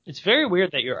It's very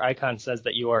weird that your icon says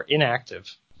that you are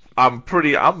inactive. I'm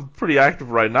pretty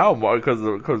active right now, because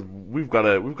we've got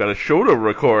a show to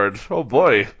record. Oh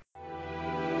boy.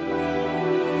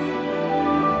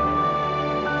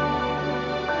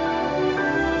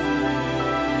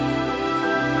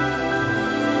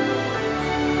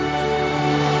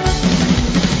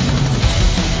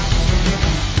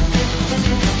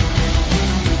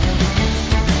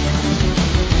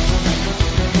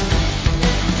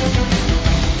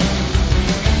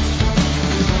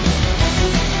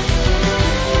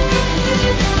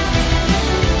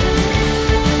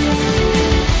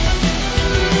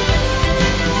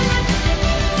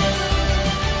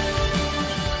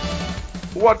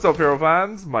 What's up, Hero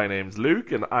fans? My name's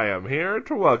Luke, and I am here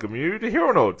to welcome you to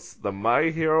Hero Notes, the My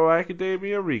Hero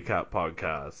Academia recap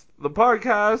podcast. The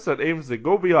podcast that aims to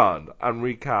go beyond and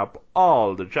recap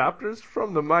all the chapters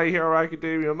from the My Hero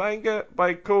Academia manga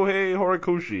by Kohei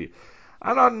Horikoshi.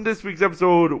 And on this week's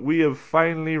episode, we have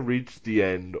finally reached the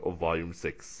end of Volume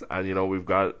 6. And we've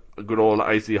got a good old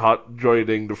Icy Hot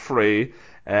joining the fray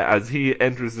as he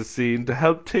enters the scene to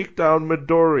help take down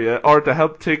Midoriya, or to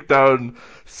help take down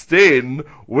Stain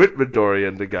with Midoriya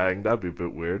and the gang. That'd be a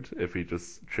bit weird if he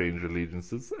just changed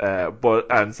allegiances.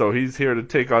 So he's here to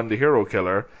take on the Hero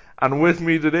Killer. And with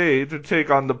me today to take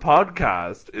on the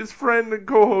podcast is friend and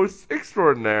co-host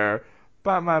extraordinaire,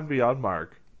 Batman Beyond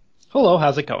Mark. Hello,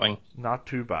 how's it going? Not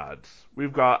too bad.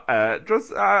 We've got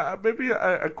just maybe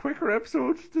a quicker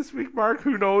episode this week, Mark.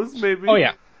 Who knows? Maybe. Oh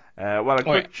yeah. A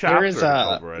quick chapter to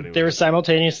cover anyway. There is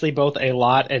simultaneously both a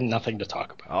lot and nothing to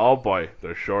talk about. Oh boy,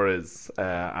 there sure is.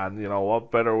 And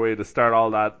what better way to start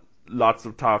all that lots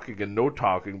of talking and no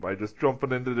talking by just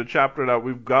jumping into the chapter that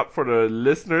we've got for the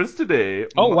listeners today.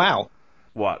 Oh wow.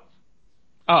 What?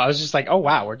 Oh, I was just like, oh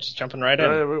wow, we're just jumping right in.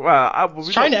 I was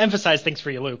trying to emphasize things for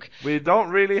you, Luke. We don't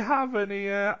really have any.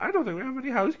 I don't think we have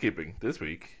any housekeeping this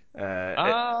week.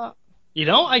 I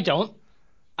don't.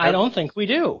 I don't think we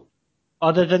do.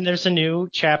 Other than there's a new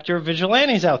chapter of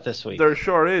Vigilantes out this week. There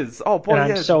sure is. Oh boy,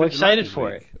 and I'm so excited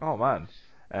for it. Oh man.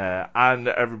 And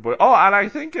everybody. Oh, and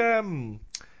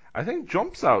I think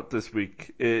Jump's out this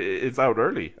week. It's out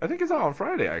early. I think it's out on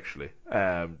Friday, actually.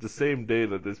 The same day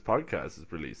that this podcast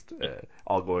is released.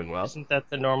 All going well. Isn't that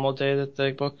the normal day that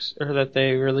the books, or that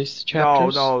they release the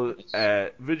chapters? No.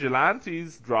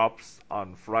 Vigilantes drops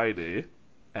on Friday.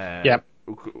 Yep.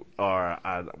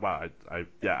 And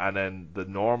then the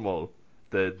normal,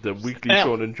 the weekly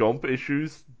Shonen Jump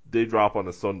issues, they drop on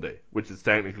a Sunday, which is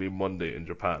technically Monday in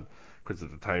Japan because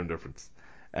of the time difference.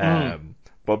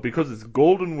 But because it's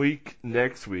Golden Week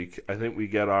next week, I think we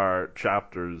get our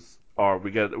chapters, or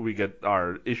we get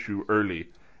our issue early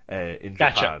in Japan.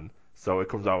 Gotcha. So it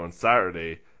comes out on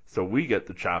Saturday. So we get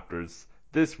the chapters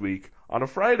this week on a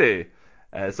Friday.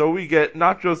 So we get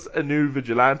not just a new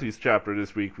Vigilantes chapter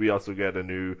this week, we also get a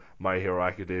new My Hero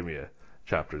Academia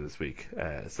chapter this week.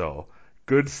 So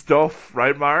good stuff,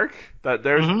 right, Mark?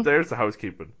 There's the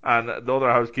housekeeping, and the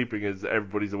other housekeeping is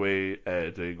everybody's away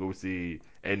to go see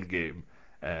Endgame.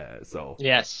 So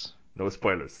yes, no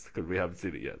spoilers because we haven't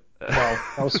seen it yet. Well,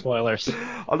 no spoilers.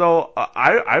 Although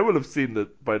I will have seen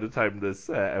it by the time this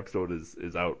episode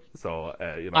is out. So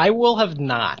I will have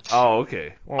not. Oh,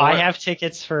 okay. Well, I have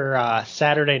tickets for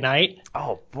Saturday night.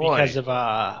 Oh boy.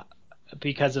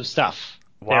 Because of stuff.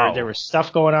 Wow. There was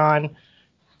stuff going on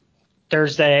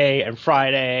Thursday and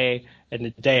Friday, and the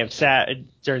day of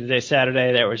during the day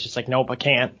Saturday, there was just like, nope, I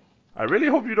can't. I really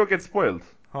hope you don't get spoiled.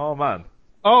 Oh man.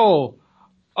 Oh,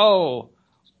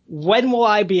 when will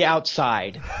I be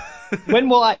outside? When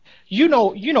will I? You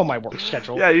know my work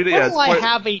schedule. Yeah, when will I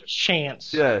have a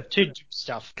chance to do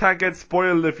stuff? Can't get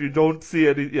spoiled if you don't see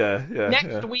any. Yeah.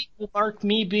 Next week will mark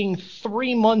me being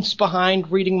 3 months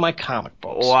behind reading my comic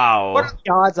books. Wow. What are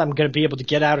the odds I'm going to be able to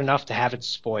get out enough to have it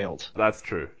spoiled? That's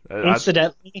true.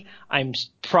 Incidentally, I'm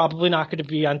probably not going to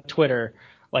be on Twitter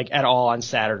at all on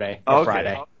Saturday or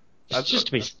Friday.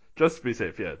 Just to be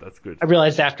safe, yeah, that's good. I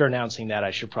realized after announcing that I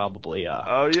should probably.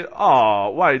 Oh yeah. Oh,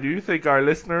 why do you think our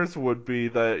listeners would be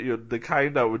the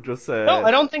kind that would just say? No, I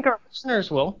don't think our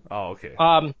listeners will. Oh, okay.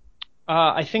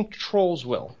 I think trolls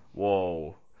will.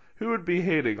 Whoa, who would be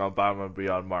hating on Batman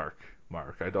Beyond Mark?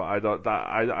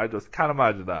 I just can't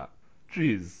imagine that.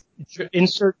 Jeez.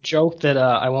 Insert joke that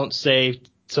I won't say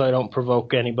so I don't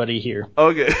provoke anybody here.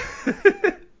 Okay.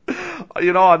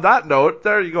 On that note,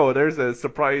 there you go. There's a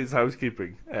surprise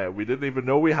housekeeping. We didn't even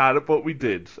know we had it, but we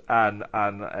did. And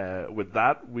with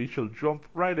that, we shall jump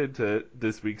right into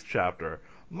this week's chapter.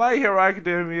 My Hero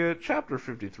Academia, Chapter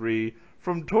 53,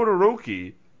 From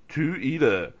Todoroki to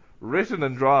Ida. Written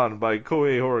and drawn by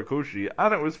Kohei Horikoshi,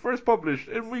 and it was first published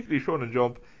in Weekly Shonen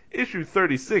Jump, issue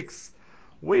 36.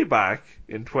 way back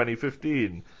in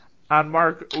 2015. And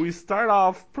Mark, we start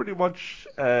off pretty much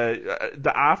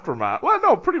the aftermath. Well,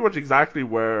 no, pretty much exactly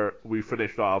where we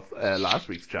finished off last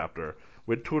week's chapter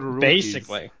with Todoroki's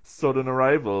Basically. sudden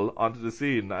arrival onto the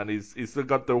scene, and he's still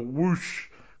got the whoosh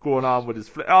going on with his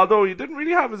flame. Although he didn't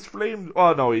really have his flames.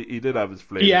 Oh no, he did have his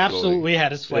flames. He Glowing. absolutely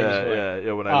had his flames Yeah, going. yeah,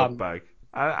 yeah. When I look back,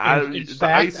 In the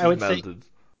fact, ice I is would melted. say,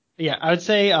 yeah, I would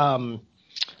say,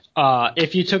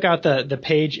 if you took out the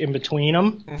page in between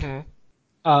them,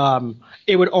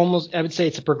 it would almost, I would say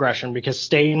it's a progression because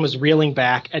Stain was reeling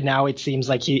back and now it seems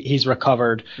like he's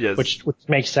recovered, Yes. which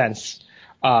makes sense.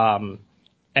 And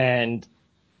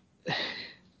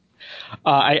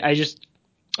I just,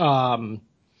 I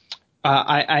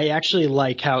actually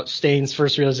like how Stain's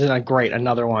first realization, great,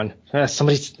 another one.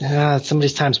 Somebody's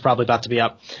time's probably about to be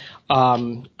up.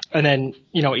 And then,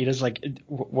 Ida's like,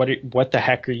 what the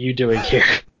heck are you doing here?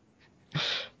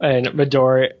 And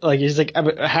Midori, like, he's like,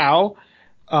 how?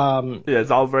 Yeah,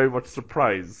 it's all very much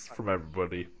surprise from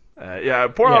everybody.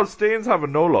 Poor old Stains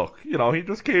having no luck. He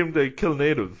just came to kill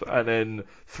native, and then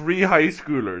 3 high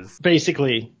schoolers.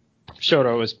 Basically,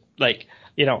 Shoto was like,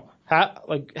 how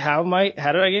did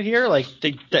I get here? Like,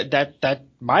 that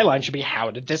my line should be,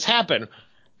 how did this happen?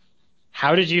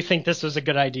 How did you think this was a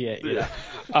good idea?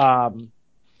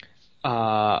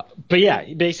 But yeah,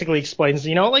 he basically explains,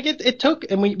 like it took,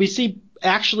 and we see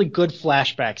actually good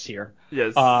flashbacks here.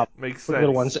 Yes, makes sense.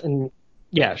 Little ones, and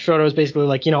yeah, Shoto is basically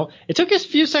like, it took us a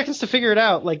few seconds to figure it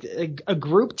out. Like a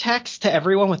group text to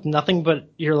everyone with nothing but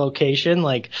your location.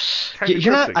 Like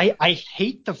you're not. I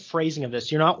hate the phrasing of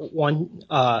this. You're not one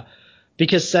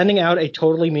because sending out a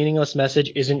totally meaningless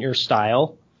message isn't your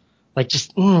style. Like,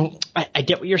 just, I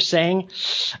get what you're saying.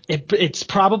 It's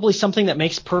probably something that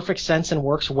makes perfect sense and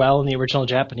works well in the original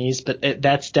Japanese, but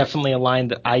that's definitely a line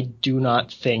that I do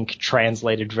not think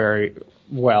translated very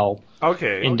well.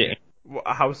 Okay.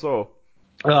 How so?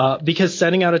 Because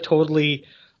sending out a totally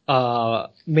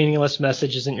meaningless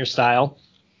message isn't your style.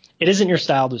 It isn't your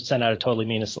style to send out a totally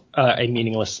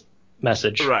meaningless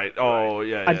message. Right. Oh,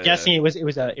 yeah. I'm guessing it was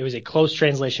a close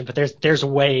translation, but there's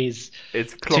ways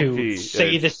it's clunky. to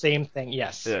say the same thing.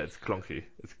 Yes. Yeah, it's clunky.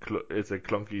 It's a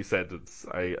clunky sentence.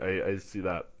 I see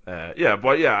that.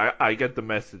 I get the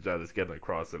message that it's getting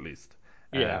across at least.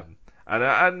 Yeah.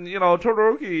 And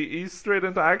Todoroki, he's straight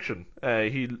into action.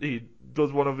 He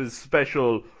does one of his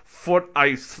special foot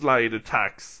ice slide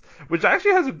attacks, which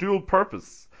actually has a dual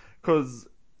purpose, because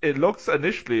it looks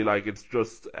initially like it's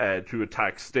just to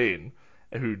attack Stain,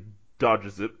 who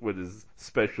dodges it with his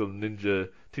special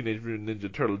Teenage Mutant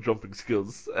Ninja Turtle jumping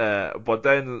skills. But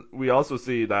then we also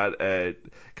see that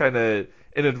kind of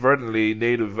inadvertently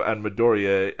Native and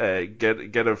Midoriya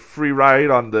get a free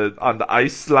ride on the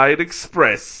Ice Slide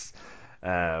Express.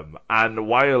 And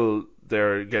while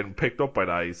they're getting picked up by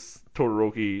the ice,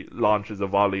 Todoroki launches a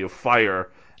volley of fire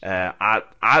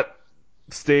at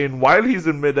Stain while he's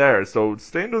in midair. So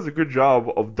Stain does a good job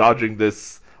of dodging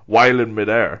this while in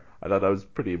midair. I thought that was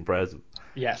pretty impressive.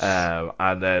 Yes.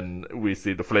 And then we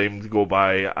see the flames go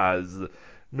by as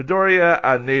Midoriya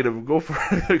and Native go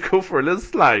for a little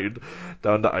slide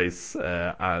down the ice,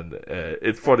 and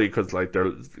it's funny because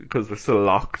they're still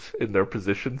locked in their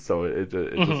position, so it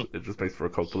just makes for a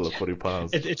couple of funny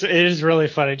panels. It is really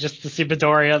funny just to see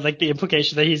Midoriya, like the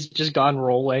implication that he's just gone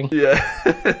rolling. Yeah.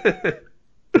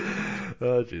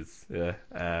 Oh jeez, yeah.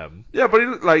 But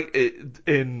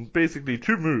in basically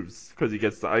 2 moves, because he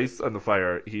gets the ice and the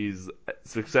fire, he's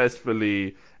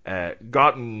successfully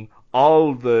gotten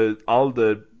all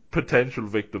the potential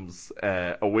victims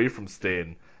away from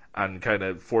Stain, and kind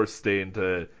of forced Stain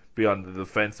to be on the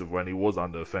defensive when he was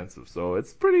on the offensive. So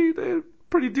it's pretty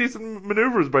decent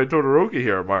maneuvers by Todoroki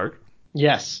here, Mark.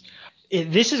 Yes.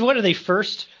 This is one of the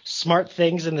first smart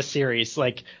things in the series,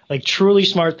 like truly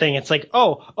smart thing. It's like,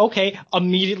 oh, okay,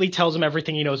 immediately tells him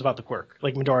everything he knows about the quirk,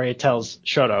 like Midoriya tells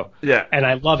Shoto. Yeah. And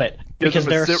I love it because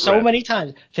there are so many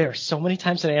times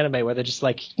in anime where they're just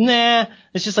like, nah,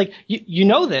 it's just like, you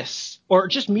know this, or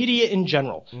just media in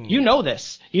general. You know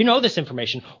this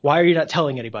information. Why are you not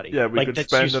telling anybody? Yeah, we could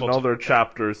spend another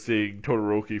chapter seeing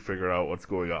Todoroki figure out what's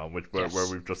going on, where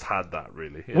we've just had that,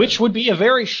 really. Yeah. Which would be a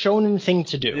very shonen thing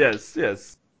to do.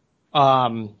 Yes.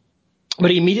 But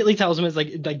he immediately tells him, it's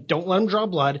like don't let him draw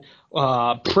blood.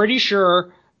 Pretty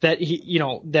sure that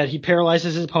he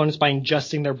paralyzes his opponents by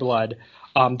ingesting their blood.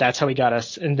 That's how he got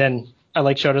us. And then I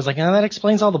like Shoto's like, that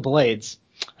explains all the blades.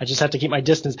 I just have to keep my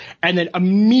distance. And then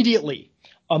immediately,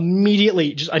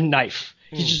 just a knife.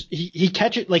 He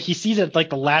catches, like, he sees it like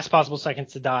the last possible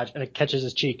seconds to dodge, and it catches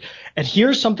his cheek. And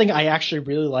here's something I actually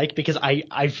really like, because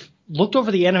I've looked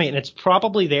over the enemy and it's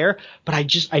probably there, but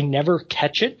I never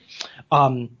catch it.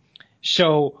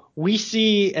 So we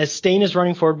see as Stain is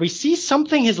running forward, we see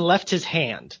something has left his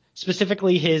hand,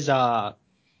 specifically his right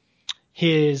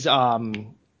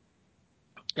hand.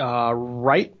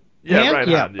 Right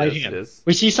hand. Right Yes, hand. yes.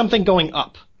 We see something going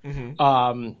up.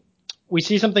 Mm-hmm. We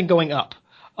see something going up.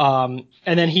 And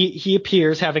then he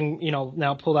appears having,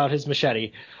 now pulled out his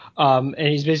machete. And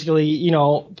he's basically,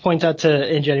 points out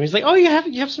to Ingenium. He's like, "Oh, you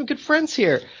have some good friends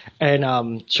here." And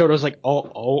Shoto's like,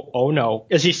 "Oh no,"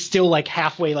 as he's still like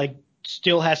halfway, like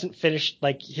still hasn't finished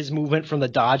like his movement from the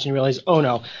dodge, and you realize, oh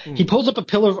no. He pulls up a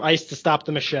pillar of ice to stop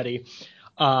the machete.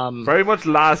 Very much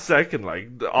last second, like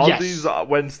all yes. these.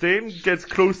 When Stain gets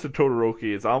close to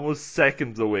Todoroki, it's almost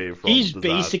seconds away from. He's disaster.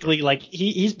 Basically like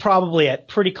he's probably at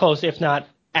pretty close, if not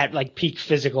at like peak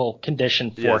physical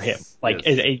condition for him. Like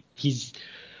he's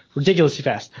ridiculously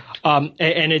fast.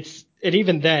 And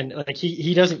even then, like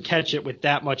he doesn't catch it with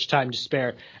that much time to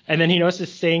spare. And then he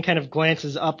notices Stain kind of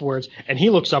glances upwards, and he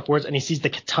looks upwards and he sees the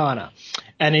katana.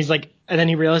 And he's like, and then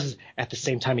he realizes at the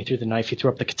same time he threw the knife, he threw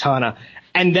up the katana.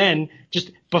 And then just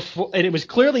before, and it was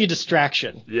clearly a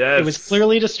distraction. Yes. It was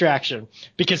clearly a distraction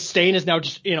because Stain is now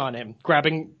just in on him,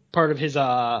 grabbing part of his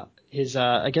I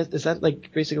guess, is that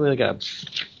like basically like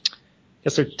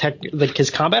like his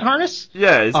combat harness?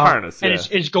 Yeah, his harness. Yeah. And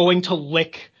it's going to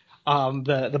lick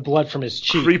the blood from his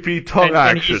cheek. Creepy tongue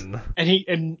action.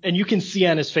 And you can see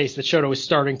on his face that Shoto is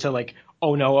starting to like,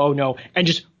 oh no, and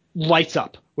just lights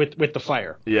up with the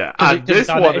fire. Yeah, and this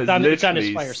one is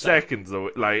literally fire seconds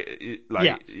away.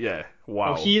 Yeah.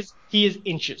 Wow. Oh, he is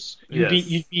inches.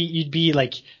 You'd be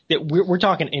like that. We're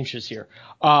talking inches here.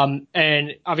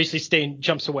 And obviously Stain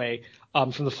jumps away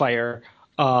from the fire.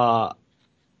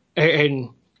 And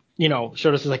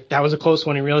Shoto's like, that was a close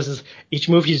one. He realizes each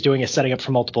move he's doing is setting up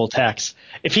for multiple attacks.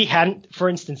 If he hadn't, for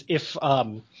instance, if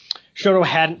Shoto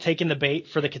hadn't taken the bait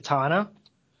for the katana,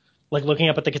 like looking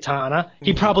up at the katana,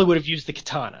 he probably would have used the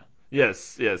katana.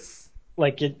 Yes.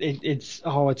 Like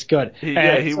it's good.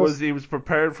 He was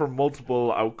prepared for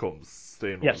multiple outcomes.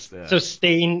 Stain yes. Was, yeah. So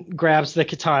Stain grabs the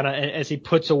katana as he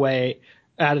puts away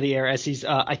out of the air, as he's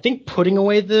I think putting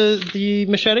away the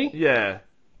machete. Yeah.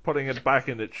 Putting it back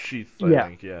in its sheath, I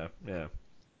think. Yeah.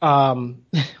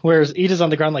 Whereas Ida's on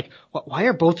the ground, like, why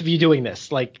are both of you doing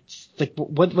this? Like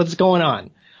what's going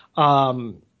on?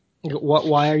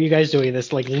 Why are you guys doing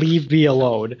this? Like, leave me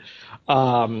alone.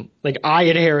 Like, I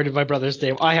inherited my brother's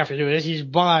name. I have to do it. He's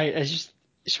mine. It's just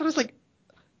sort of like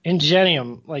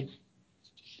Ingenium. Like,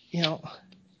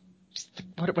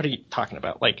 what are you talking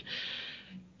about? Like,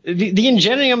 the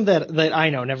Ingenium that I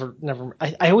know never.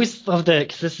 I always love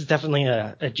because this is definitely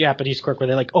a Japanese quirk where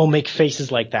they like, make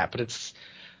faces like that, but it's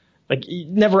like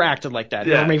never acted like that.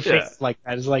 Never made faces like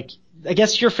that. It's like, I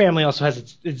guess your family also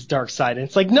has its dark side, and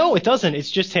it's like, no, it doesn't.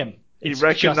 It's just him. He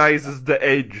recognizes the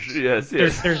edge. Yes.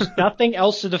 There's nothing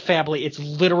else to the family. It's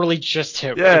literally just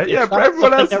him. Yeah, but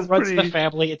everyone else that is runs pretty. The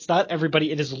family. It's not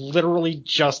everybody. It is literally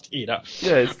just Ida.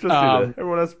 Yeah, it's just Ida.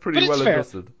 Everyone else is pretty well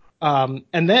adjusted.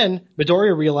 And then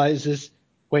Midoriya realizes,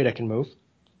 wait, I can move.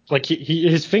 Like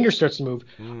his finger starts to move.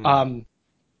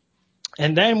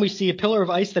 And then we see a pillar of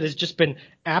ice that has just been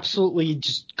absolutely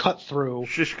just cut through.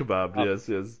 Shish kebab.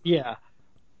 Yes. Yeah.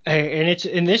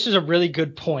 And this is a really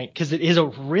good point because it is a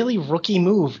really rookie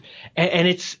move,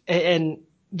 and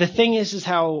the thing is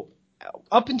how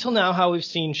up until now how we've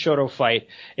seen Shoto fight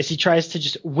is he tries to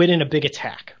just win in a big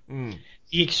attack.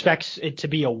 He expects it to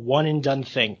be a one and done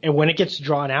thing, and when it gets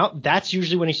drawn out, that's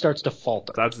usually when he starts to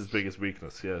falter. That's his biggest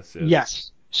weakness.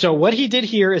 Yes. So what he did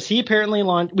here is he apparently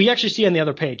launched. We actually see on the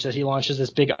other page that he launches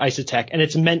this big ice attack, and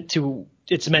it's meant to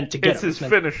get him. It's his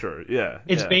finisher.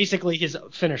 It's basically his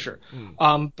finisher.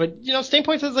 But Stain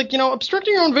points is like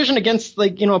obstructing your own vision against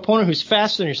like opponent who's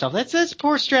faster than yourself. That's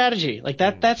poor strategy. Like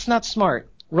that's not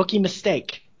smart. Rookie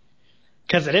mistake.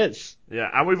 Because it is. Yeah,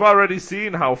 and we've already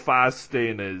seen how fast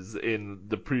Stain is in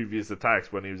the previous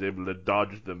attacks when he was able to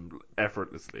dodge them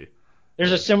effortlessly.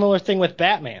 There's a similar thing with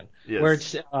Batman, where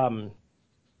it's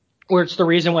the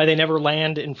reason why they never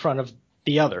land in front of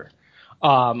the other.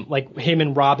 Like him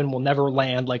and Robin will never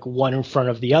land like one in front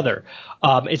of the other.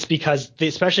 It's because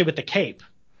especially with the cape,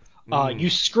 you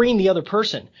screen the other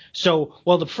person. So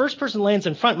while the first person lands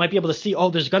in front might be able to see,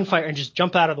 there's gunfire and just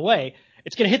jump out of the way.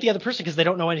 It's going to hit the other person because they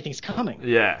don't know anything's coming.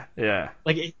 Yeah.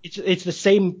 Like it's the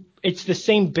same. It's the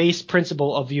same base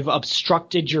principle of you've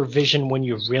obstructed your vision when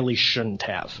you really shouldn't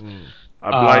have. A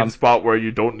blind spot where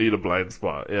you don't need a blind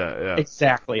spot. Yeah.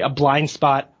 Exactly. A blind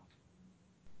spot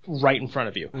right in front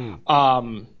of you.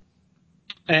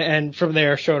 And from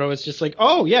there, Shoto is just like,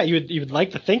 oh, yeah, you would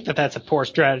like to think that that's a poor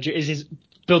strategy.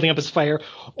 building up his fire,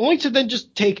 only to then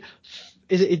just take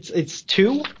it's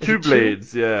two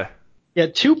blades, yeah. Yeah,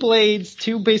 2 blades,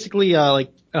 2 basically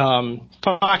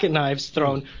pocket knives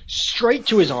thrown straight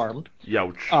to his arm.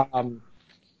 Youch.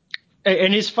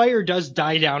 And his fire does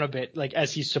die down a bit, like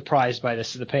as he's surprised by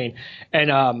the pain.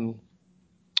 And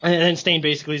then Stain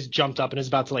basically has jumped up and is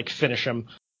about to like finish him.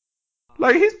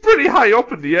 Like he's pretty high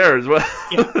up in the air as well.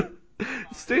 Yeah.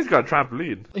 Stain's got a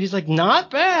trampoline. He's like,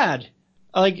 not bad.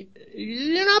 Like,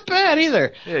 you're not bad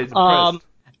either. Yeah, he's impressed.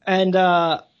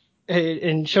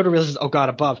 And Shoto realizes, oh god,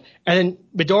 above. And then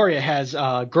Midoriya has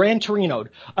Gran Torino'd.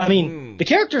 I mean, the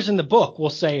characters in the book will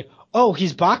say, oh,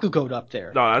 he's Bakugo'd up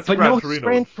there. No, that's Gran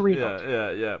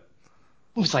Torino. Yeah.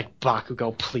 Moves like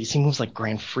Bakugo, please. He moves like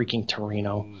Gran freaking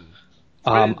Torino.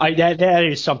 That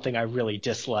is something I really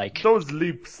dislike. Those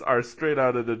leaps are straight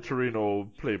out of the Torino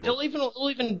playbook. They'll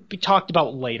even be talked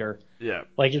about later. Yeah.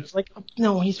 Like, it's like,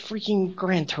 no, he's freaking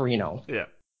Gran Torino. Yeah.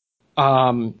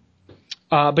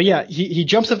 But yeah, he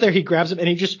jumps up there, he grabs him, and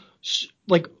he just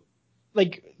like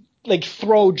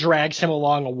drags him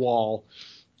along a wall.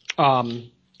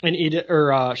 And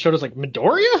Shoto's like,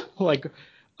 Midoriya? Like,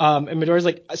 and Midoriya's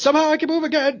like, somehow I can move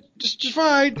again, just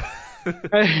fine.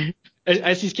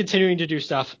 As he's continuing to do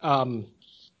stuff. And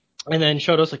then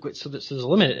Shoto's like, wait, so there's a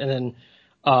limit. And then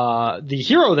the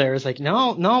hero there is like,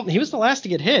 no, he was the last to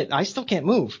get hit. I still can't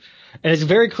move. And it's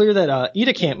very clear that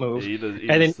Ida can't move.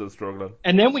 Ida's still struggling.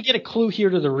 And then we get a clue here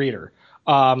to the reader.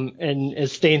 And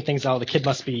as Stain thinks, the kid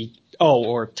must be O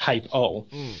or type O.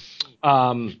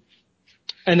 And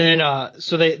then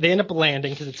so they end up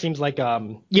landing because it seems like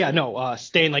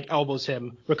Stain like elbows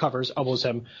him, recovers, elbows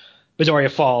him.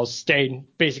 Midoriya falls. Stain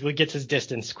basically gets his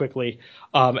distance quickly.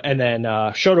 And then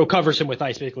Shoto covers him with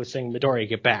ice, basically saying, Midoriya,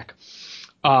 get back.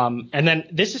 And then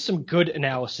this is some good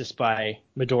analysis by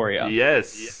Midoriya.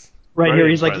 Yes. Right Very here,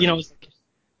 he's impressive. like,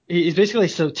 he's basically like,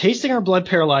 so tasting our blood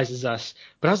paralyzes us,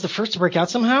 but I was the first to break out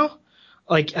somehow?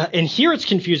 Like, and here it's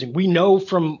confusing. We know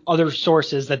from other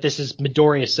sources that this is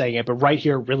Midoriya saying it, but right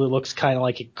here it really looks kind of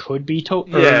like it could be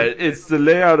it's the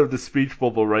layout of the speech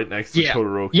bubble right next to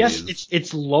Todoroki. Yes,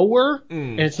 it's lower,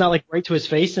 and it's not like right to his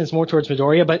face, and it's more towards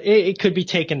Midoriya, but it could be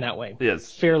taken that way.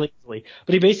 Yes. Fairly easily.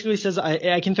 But he basically says,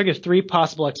 I can think of 3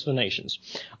 possible explanations.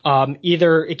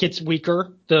 Either it gets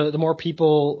weaker, the more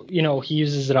people, he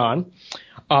uses it on.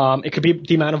 It could be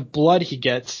the amount of blood he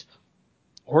gets,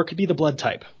 or it could be the blood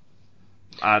type.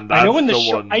 And that's I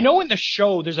know in the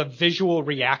show there's a visual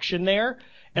reaction there,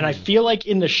 and I feel like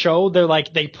in the show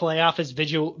they play off his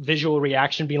visual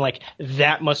reaction being like,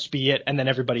 that must be it, and then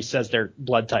everybody says their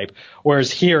blood type.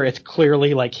 Whereas here it's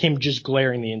clearly like him just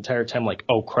glaring the entire time like,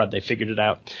 oh crud, they figured it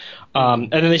out. And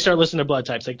then they start listening to blood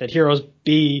types, like that hero's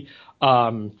B,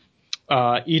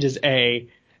 Ida's A,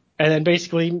 and then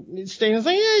basically Stain is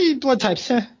like, yeah, blood types,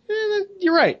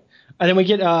 you're right. And then we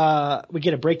get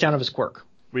a breakdown of his quirk.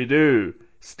 We do.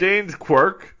 Stain's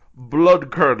quirk,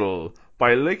 Blood Curdle.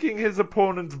 By licking his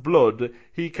opponent's blood,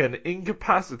 he can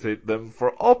incapacitate them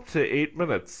for up to 8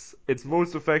 minutes. It's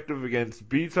most effective against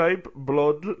B-type,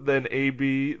 blood, then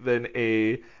AB, then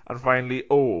A, and finally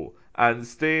O. And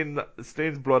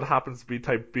Stain's blood happens to be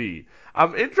type B.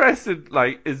 I'm interested,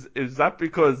 like, is that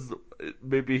because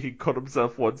maybe he cut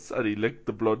himself once and he licked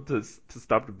the blood to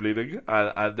stop the bleeding?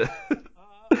 And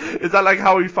is that like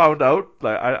how he found out?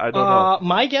 Like I don't know.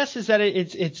 My guess is that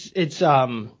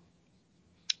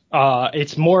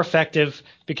it's more effective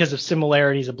because of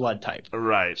similarities of blood type.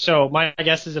 Right. So my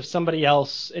guess is if somebody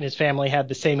else in his family had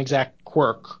the same exact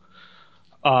quirk,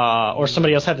 or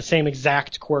somebody else had the same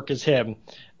exact quirk as him,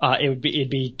 it'd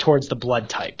be towards the blood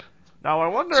type. Now I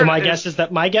wonder. So my guess is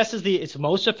it's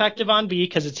most effective on B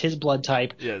because it's his blood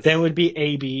type. Yes. Then it would be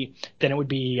AB. Then it would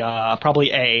be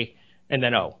probably A, and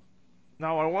then O.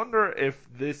 Now I wonder if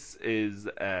this is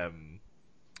the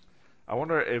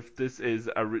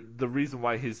reason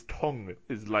why his tongue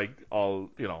is like all,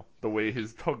 the way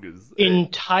his tongue is.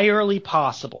 Entirely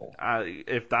possible.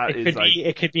 If that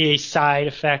It could be a side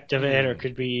effect of it, or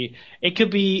it could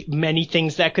be many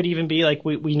things. That could even be like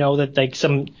we know that like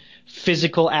some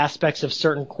physical aspects of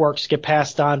certain quirks get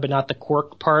passed on, but not the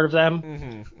quirk part of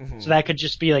them. So that could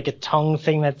just be like a tongue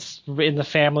thing that's in the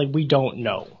family. We don't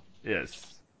know. Yes.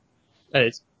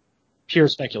 It's pure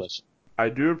speculation. I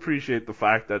do appreciate the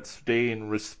fact that Stain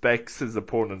respects his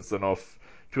opponents enough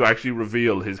to actually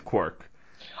reveal his quirk.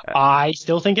 I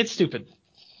still think it's stupid.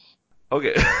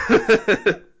 Okay.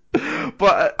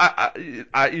 But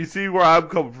you see where I'm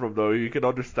coming from, though. You can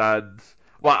understand.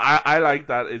 Well, I like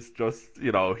that it's just,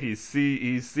 he's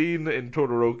seen in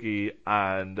Todoroki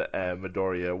and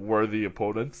Midoriya worthy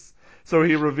opponents. So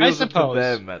he reveals it to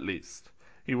them, at least.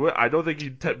 I don't think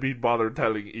he'd be bothered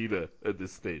telling Ida at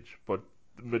this stage, but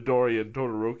Midoriya and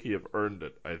Todoroki have earned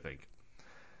it, I think.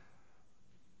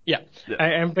 Yeah.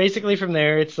 And basically from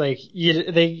there, it's like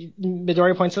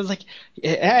Midoriya points out, it's like,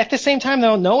 at the same time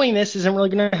though, knowing this isn't really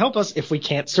going to help us if we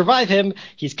can't survive him.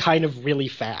 He's kind of really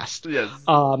fast. Yes.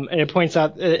 And it points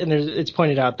out, and it's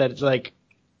pointed out that it's like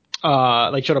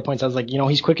Shoto points out, it's like,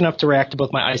 he's quick enough to react to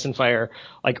both my ice and fire.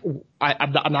 Like,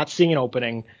 I'm not seeing an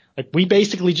opening. Like, we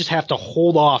basically just have to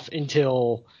hold off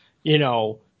until,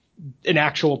 an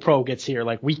actual pro gets here.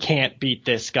 Like, we can't beat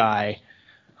this guy.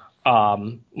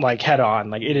 Head on.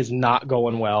 Like, it is not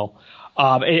going well.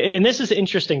 And this is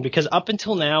interesting because up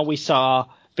until now we saw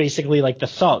basically like the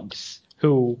thugs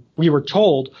who we were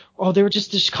told, they were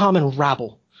just common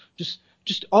rabble.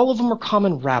 Just all of them were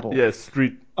common rabble. Yeah,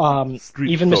 street even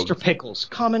thugs. Mr. Pickles,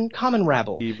 common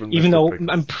rabble. Even though Pickles.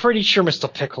 I'm pretty sure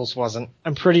Mr. Pickles wasn't.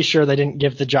 I'm pretty sure they didn't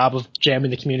give the job of jamming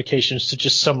the communications to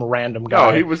just some random guy.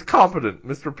 No, he was competent.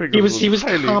 Mr. Pickles was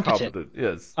highly competent.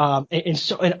 Yes.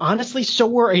 And honestly, so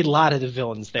were a lot of the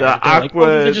villains there. The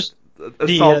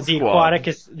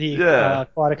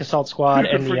aquatic assault squad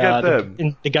and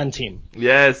the gun team.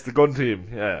 Yes, the gun team.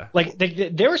 Yeah. Like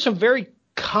there were some very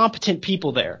competent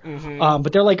people there. Mm-hmm.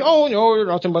 But they're like, oh no,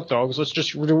 nothing but thugs. Let's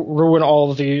just ruin all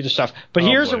of the stuff. But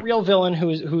here's a real villain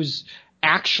who's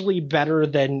actually better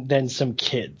than some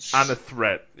kids. And a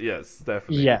threat, yes,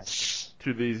 definitely. Yes.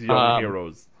 To these young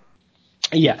heroes.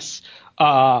 Yes.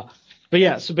 But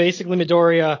yeah, so basically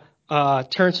Midoriya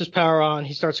turns his power on.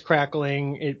 He starts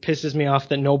crackling. It pisses me off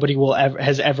that nobody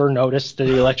has ever noticed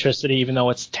the electricity, even though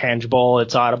it's tangible,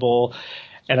 it's audible.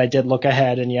 And I did look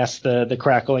ahead, and yes, the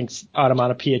crackling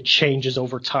onomatopoeia changes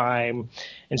over time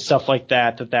and stuff like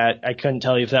that. That I couldn't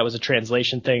tell you if that was a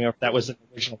translation thing or if that was an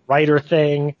original writer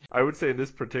thing. I would say in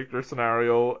this particular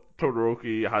scenario,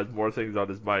 Todoroki has more things on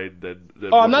his mind than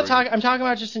I'm not talking. I'm talking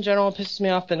about just in general. It pisses me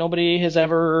off that nobody has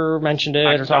ever mentioned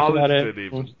it or talked about it.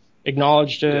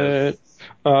 Acknowledged it.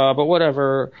 But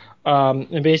whatever.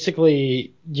 And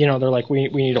basically, they're like, we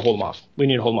need to hold them off. We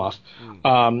need to hold them off.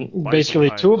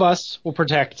 Basically, two of us will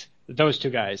protect those two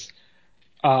guys.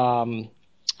 And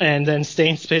then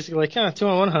Stain's basically like,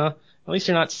 2-on-1, huh? At least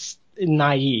you're not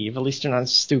naive. At least you're not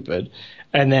stupid.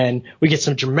 And then we get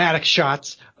some dramatic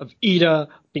shots of Ida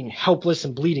being helpless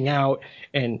and bleeding out,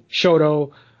 and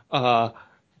Shoto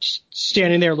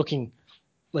standing there looking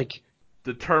like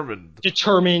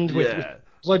determined with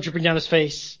blood dripping down his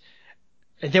face.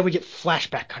 And then we get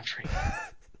Flashback Country.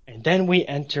 And then we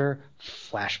enter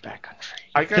Flashback Country.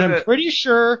 I'm pretty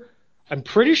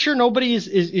sure nobody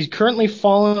is currently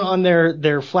falling on their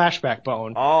flashback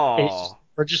bone. Oh.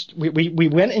 We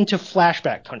went into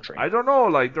Flashback Country. I don't know,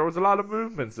 like there was a lot of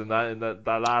movements in that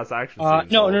last action scene.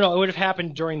 No, it would have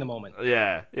happened during the moment.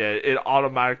 Yeah, it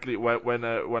automatically when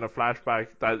a flashback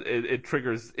that it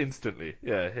triggers instantly.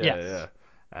 Yeah.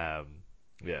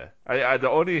 The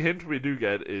only hint we do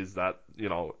get is that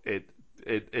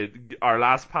our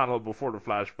last panel before the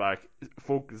flashback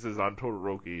focuses on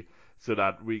Todoroki, so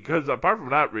that because apart from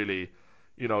that, really,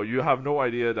 you have no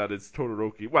idea that it's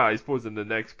Todoroki. Well, I suppose in the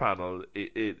next panel,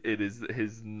 it is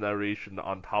his narration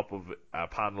on top of a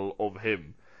panel of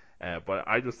him. But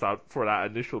I just thought for that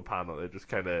initial panel, it just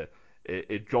kind of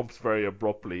it jumps very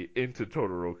abruptly into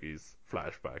Todoroki's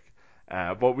flashback.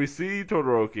 But we see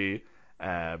Todoroki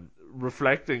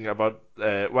reflecting about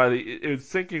it was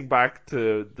thinking back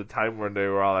to the time when they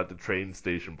were all at the train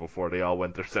station before they all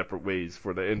went their separate ways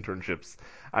for the internships,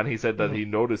 and he said that he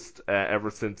noticed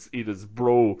ever since Ida's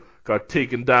bro got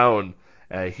taken down,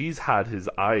 he's had his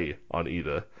eye on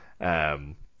Ida,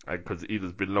 because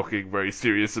Ida's been looking very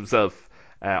serious himself.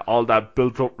 All that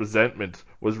built up resentment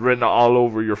was written all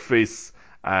over your face,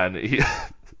 and he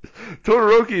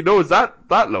Todoroki knows that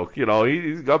look,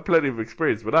 he's got plenty of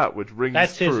experience with that, which rings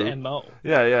That's true. His MO.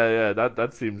 Yeah.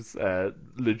 That seems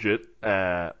legit.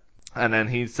 And then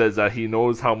he says that he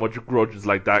knows how much grudges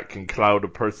like that can cloud a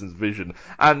person's vision.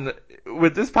 And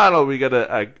with this panel, we get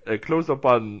a close up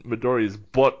on Midoriya's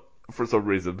butt for some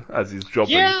reason as he's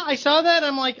jumping. Yeah, I saw that.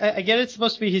 I'm like, I get it's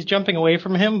supposed to be he's jumping away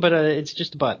from him, but it's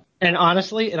just a butt. And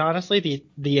honestly,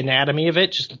 the anatomy of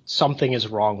it, just something is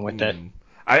wrong with it.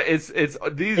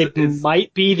 It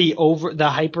might be the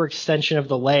hyperextension of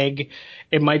the leg.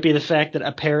 It might be the fact that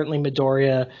apparently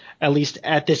Midoriya, at least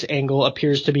at this angle,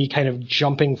 appears to be kind of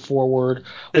jumping forward.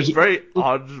 It's very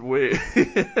odd way.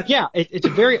 Yeah, it's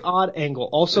a very odd angle.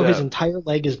 Also, his entire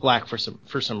leg is black for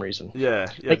some reason. Yeah.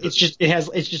 Like there's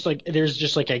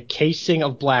just like a casing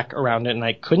of black around it, and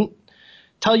I couldn't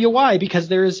tell you why, because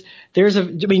there's I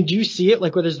mean, do you see it,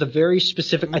 like, where there's the very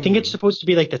specific, I think it's supposed to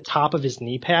be like the top of his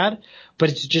knee pad, but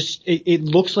it's just, it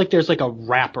looks like there's like a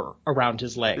wrapper around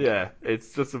his leg. Yeah,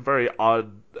 it's just a very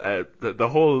odd, the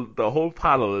whole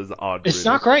panel is odd. It's really.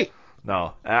 not great.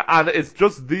 No, and it's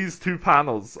just these two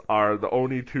panels are the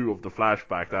only two of the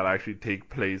flashback that actually take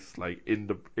place like in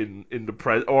the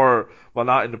present, or well,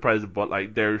 not in the present, but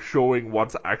like they're showing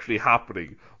what's actually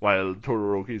happening while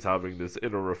Todoroki's having this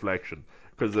inner reflection.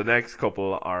 Because the next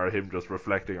couple are him just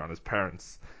reflecting on his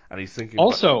parents, and he's thinking.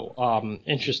 Also,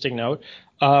 interesting note,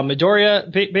 Midoriya.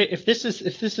 If this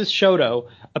is Shoto,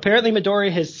 apparently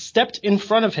Midoriya has stepped in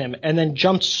front of him and then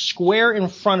jumped square in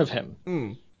front of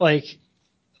him. Like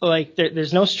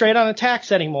there's no straight on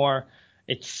attacks anymore.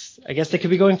 I guess they could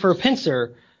be going for a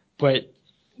pincer, but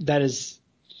that is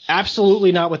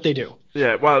absolutely not what they do.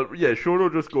 Yeah, well, yeah,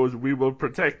 Shoto just goes, "We will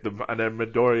protect them," and then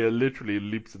Midoriya literally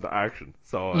leaps into action.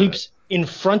 So leaps in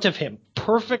front of him,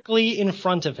 perfectly in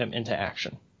front of him, into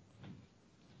action.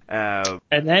 And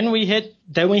then we hit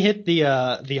the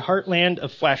heartland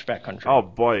of flashback country. Oh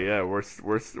boy, yeah,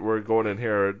 we're going in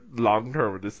here long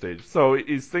term at this stage. So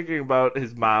he's thinking about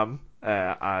his mom,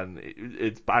 and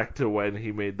it's back to when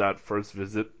he made that first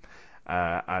visit,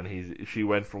 and she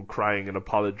went from crying and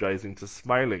apologizing to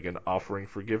smiling and offering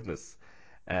forgiveness,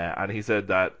 and he said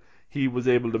that he was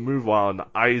able to move on,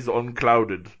 eyes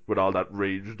unclouded with all that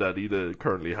rage that Ida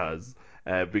currently has.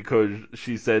 Because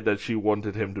she said that she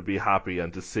wanted him to be happy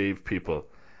and to save people.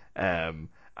 And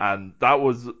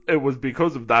it was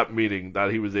because of that meeting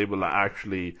that he was able to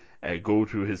actually go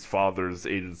to his father's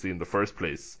agency in the first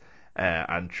place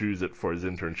and choose it for his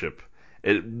internship.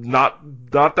 Not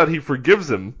that he forgives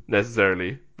him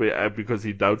necessarily, but, because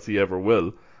he doubts he ever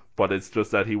will, but it's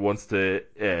just that he wants to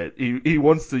he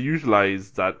wants to utilize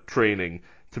that training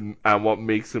and what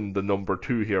makes him the number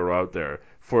 2 hero out there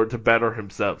to better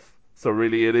himself. So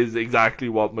really, it is exactly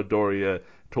what Midoriya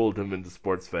told him in the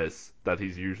Sports Fest that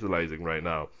he's utilizing right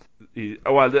now. We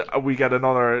get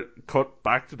another cut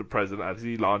back to the present as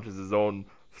he launches his own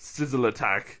sizzle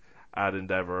attack at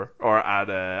Endeavor, or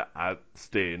at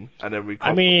Stain, and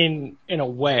then in a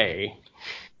way.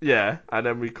 Yeah, and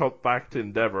then we cut back to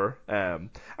Endeavor.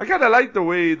 I kind of like the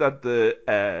way that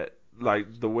the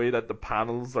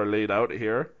panels are laid out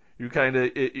here. You kind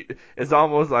of it's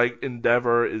almost like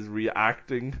Endeavor is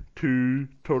reacting to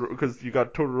Todoroki, because you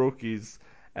got Todoroki's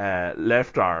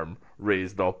left arm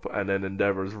raised up and then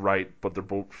Endeavor's right, but they're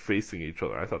both facing each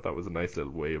other. I thought that was a nice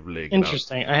little way of laying it out.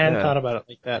 Interesting. I hadn't thought about it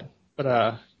like that.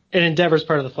 But in Endeavor's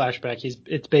part of the flashback,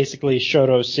 it's basically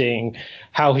Shoto seeing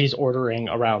how he's ordering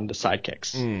around the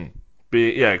sidekicks. And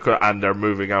they're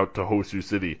moving out to Hosu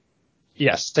City.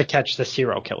 Yes, to catch this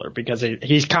hero killer, because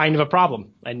he's kind of a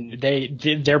problem, and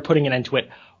they're putting an end to it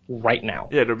right now.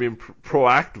 Yeah, they're being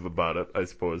proactive about it, I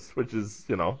suppose, which is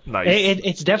nice.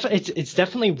 It's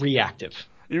definitely reactive.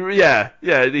 Yeah,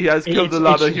 he has killed a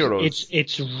lot of heroes.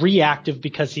 It's reactive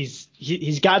because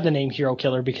he's got the name hero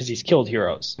killer because he's killed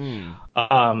heroes.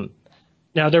 Now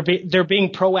they're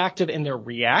being proactive in their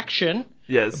reaction.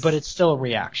 Yes. But it's still a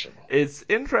reaction. It's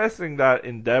interesting that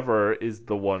Endeavor is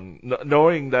the one,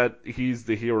 knowing that he's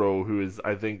the hero who is,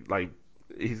 I think, like,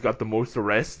 he's got the most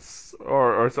arrests,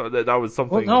 or so. That was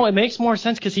something. Well, no, it makes more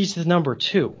sense because he's the number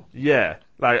 2. Yeah,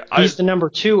 he's the number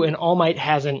 2, and All Might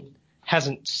hasn't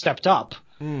stepped up.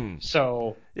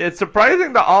 So it's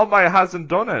surprising that All Might hasn't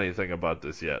done anything about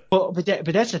this yet. Well, but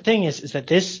that's the thing is that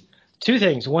this. 2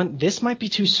 things. One, this might be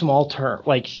too small term.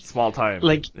 Small time.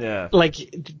 Yeah.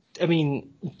 I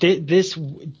mean, this.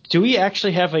 Do we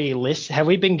actually have a list? Have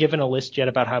we been given a list yet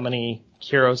about how many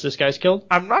heroes this guy's killed?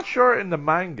 I'm not sure in the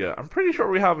manga. I'm pretty sure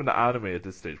we have in the anime at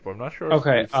this stage, but I'm not sure.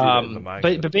 Okay. If we've seen it in the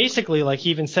manga. But basically, like, he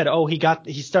even said,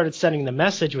 he started sending the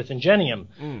message with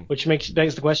Ingenium, which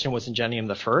begs the question: was Ingenium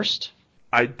the first?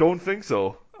 I don't think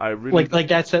so. I really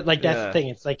that's the thing.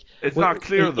 It's like it's not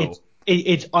clear though.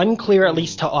 It's unclear, at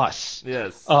least to us.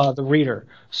 Yes. The reader.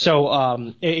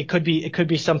 So it could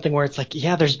be something where it's like,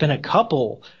 yeah, there's been a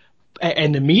couple,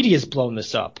 and the media's blown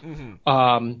this up.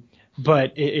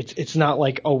 But it's not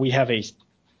like, we have it's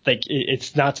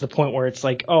not to the point where it's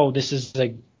like, this is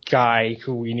a guy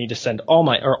who we need to send All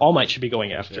Might, or All Might should be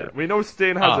going after. Yeah. We know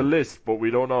Stain has a list, but we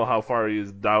don't know how far he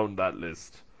is down that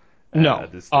list. No.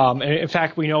 In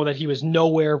fact, we know that he was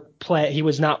he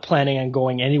was not planning on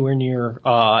going anywhere near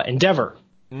Endeavor.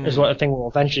 Is what I think we'll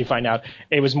eventually find out.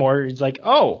 It was more, it's like,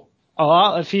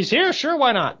 if he's here, sure,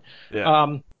 why not?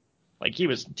 Yeah. He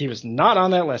was not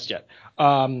on that list yet.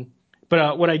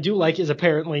 But what I do like is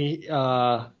apparently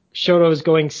Shoto is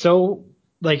going so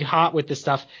hot with this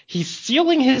stuff. He's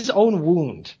sealing his own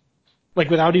wound,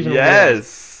 without even realizing.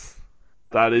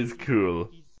 That is cool.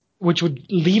 Which would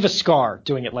leave a scar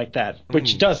doing it like that,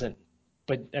 which doesn't.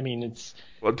 But I mean, it's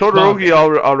well, Todoroki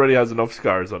already has enough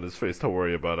scars on his face to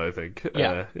worry about, I think.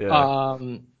 yeah. Yeah.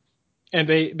 And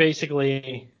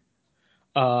basically,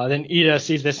 then Ida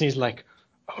sees this and he's like,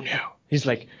 "Oh no!" He's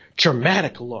like,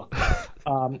 "Dramatic look."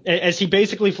 As he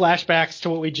basically flashbacks to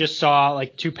what we just saw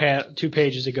like two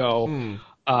pages ago.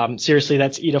 Seriously,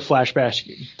 that's Ida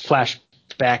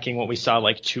flashbacking what we saw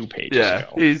like 2 pages ago.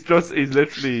 He's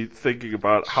literally thinking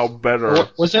about how better.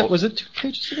 Was it 2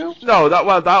 pages ago? No,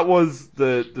 that was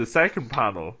the second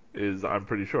panel. I'm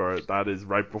pretty sure that is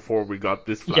right before we got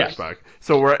this flashback. Yeah.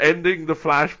 So we're ending the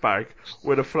flashback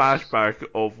with a flashback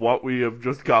of what we have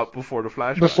just got before the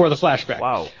flashback. Before the flashback.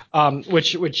 Wow.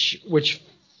 Which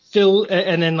Phil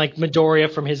and then like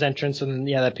Midoriya from his entrance and then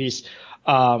that piece.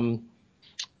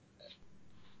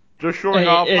 Just showing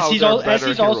off how he's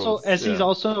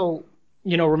also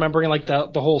remembering like the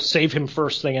whole save him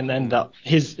first thing and then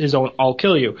his own I'll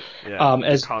kill you.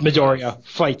 As Midoriya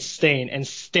fights Stain and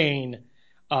Stain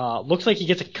looks like he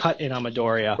gets a cut in on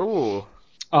Midoriya. Ooh.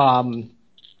 And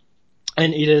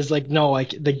Ida's like, no,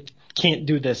 they can't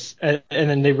do this. And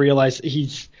then they realize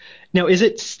now, is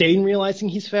it Stain realizing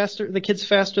the kid's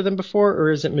faster than before, or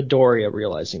is it Midoriya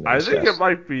realizing that he's faster? I think it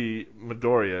might be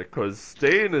Midoriya, because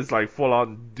Stain is like full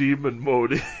on demon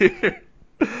mode here.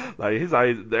 Like his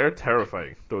eyes, they're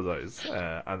terrifying, those eyes.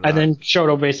 And then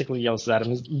Shoto basically yells at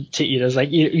him to Ida's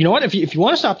like, you know what, if you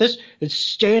want to stop this, it's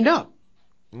stand up.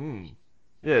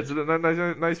 Yeah, it's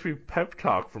a nice wee pep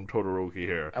talk from Todoroki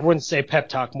here. I wouldn't say pep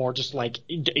talk, more just like,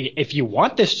 if you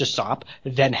want this to stop,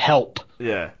 then help.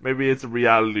 Yeah, maybe it's a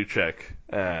reality check.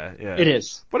 Yeah. It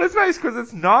is. But it's nice because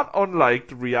it's not unlike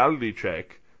the reality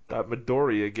check that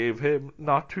Midoriya gave him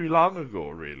not too long ago,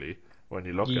 really, when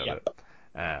you look at it.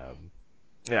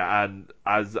 And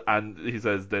he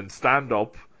says, then stand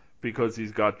up, because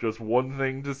he's got just one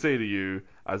thing to say to you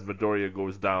as Midoriya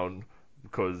goes down,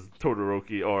 because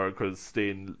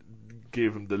Stain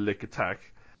gave him the lick attack.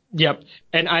 Yep,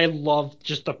 and I love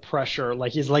just the pressure.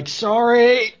 Like, he's like,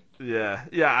 sorry! Yeah,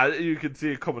 you can see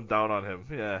it coming down on him.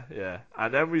 Yeah.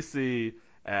 And then we see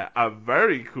a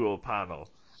very cool panel.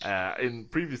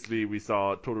 Previously, we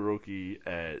saw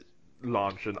Todoroki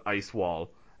launch an ice wall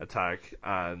attack,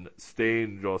 and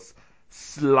Stain just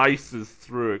slices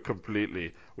through it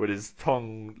completely with his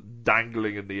tongue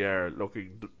dangling in the air,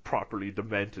 looking properly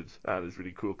demented. That is a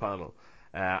really cool panel.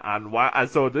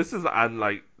 So this is, and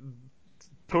like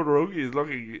Todoroki is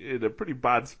looking in a pretty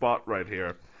bad spot right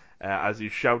here, as he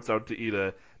shouts out to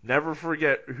Ida, "Never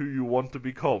forget who you want to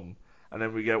become." And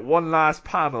then we get one last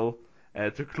panel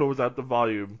to close out the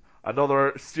volume.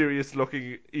 Another serious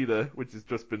looking Ida, which has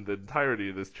just been the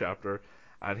entirety of this chapter,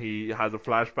 and he has a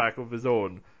flashback of his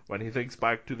own when he thinks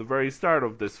back to the very start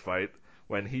of this fight,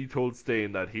 when he told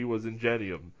Stain that he was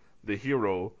Ingenium, the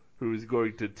hero who is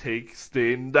going to take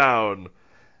Stain down.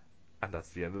 And that's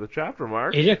the end of the chapter,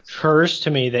 Mark. It occurs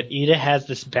to me that Ida has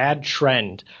this bad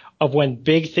trend of when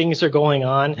big things are going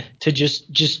on to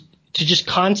just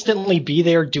constantly be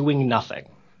there doing nothing.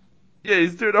 Yeah,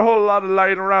 he's doing a whole lot of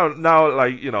lying around. Now,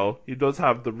 like, he does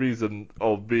have the reason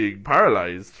of being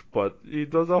paralyzed, but he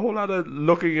does a whole lot of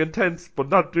looking intense but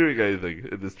not doing anything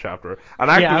in this chapter.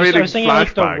 And activating I was thinking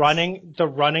flashbacks. Like the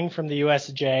running from the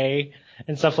USJ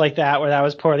and stuff like that, where that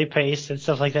was poorly paced and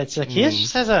stuff like that. It's like he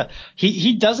just has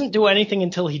he doesn't do anything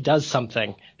until he does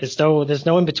something. There's no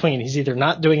in between. He's either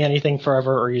not doing anything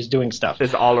forever or he's doing stuff.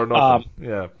 It's all or nothing.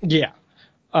 Yeah.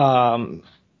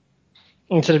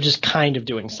 Instead of just kind of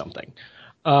doing something.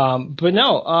 But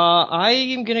no, I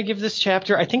am going to give this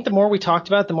chapter, I think the more we talked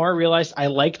about it, the more I realized I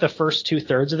like the first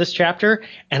 2/3 of this chapter,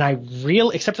 and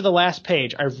except for the last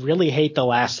page, I really hate the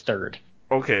last third.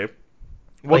 Okay.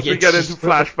 Once we get into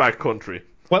flashback country.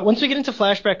 Once we get into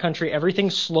flashback country, everything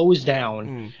slows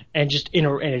down and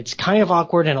it's kind of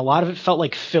awkward, and a lot of it felt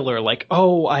like filler. Like,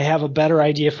 oh, I have a better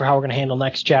idea for how we're going to handle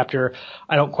next chapter.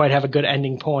 I don't quite have a good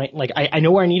ending point. Like, I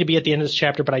know where I need to be at the end of this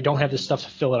chapter, but I don't have this stuff to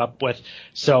fill it up with.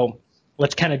 So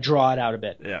let's kind of draw it out a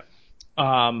bit. Yeah.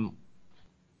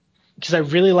 Because I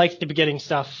really liked the beginning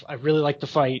stuff. I really liked the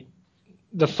fight.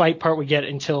 The fight part we get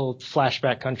until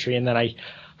flashback country, and then I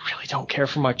really don't care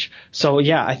for much. So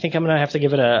yeah, I think I'm gonna have to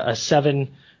give it a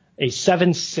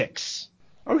 7.6.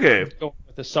 Okay. Go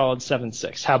with a solid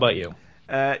 7.6. How about you?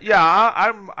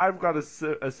 I've got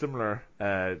a similar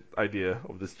idea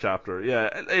of this chapter. Yeah,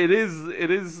 it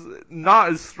is not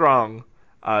as strong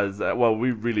as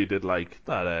we really did like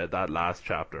that last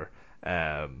chapter.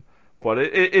 But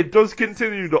it does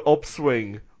continue the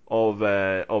upswing of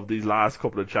these last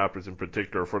couple of chapters in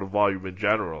particular, for the volume in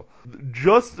general.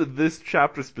 Just this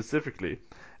chapter specifically,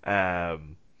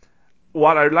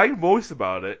 what I like most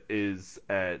about it is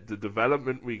the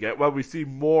development we get. Well, we see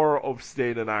more of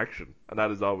Stain in action, and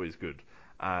that is always good.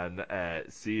 And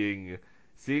seeing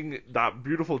that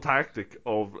beautiful tactic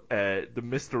of the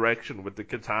misdirection with the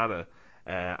katana,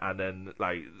 and then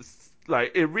like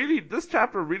it really, this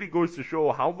chapter really goes to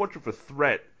show how much of a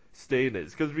threat Stain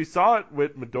is, because we saw it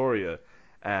with Midoriya,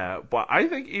 but I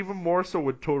think even more so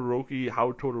with Todoroki,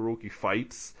 how Todoroki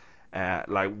fights.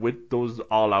 Like with those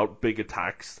all-out big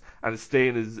attacks, and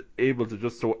Stain is able to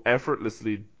just so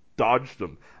effortlessly dodge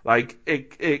them. Like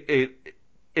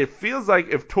it feels like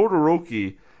if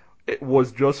Todoroki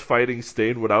was just fighting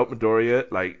Stain without Midoriya,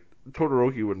 like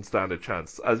Todoroki wouldn't stand a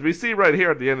chance. As we see right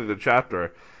here at the end of the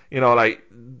chapter, like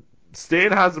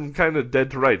Stain has him kind of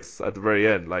dead to rights at the very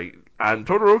end. Like, and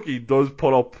Todoroki does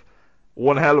put up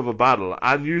one hell of a battle,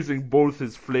 and using both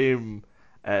his flames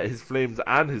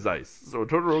and his ice. So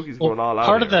Todoroki's going all out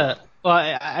part here. of the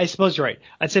well, I suppose you're right.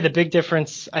 I'd say the big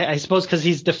difference, I suppose, because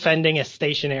he's defending a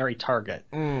stationary target,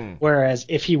 whereas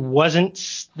if he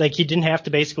wasn't, like, he didn't have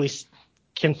to basically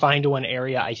confine to one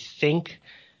area. I think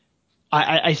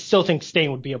I still think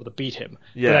Stain would be able to beat him,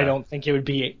 but I don't think it would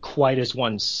be quite as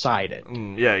one-sided.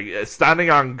 Yeah,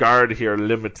 standing on guard here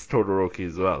limits Todoroki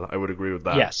as well. I would agree with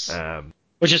that. Yes,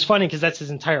 which is funny because that's his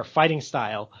entire fighting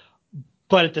style.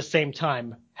 But at the same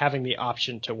time, having the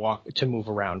option to move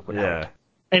around would help.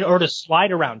 Or to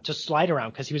slide around,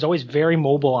 because he was always very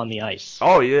mobile on the ice.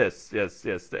 Oh, yes.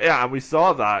 Yeah, and we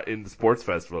saw that in the sports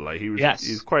festival. Like,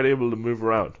 he's quite able to move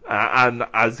around. And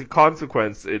as a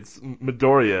consequence, it's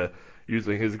Midoriya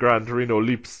using his Gran Torino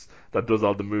leaps that does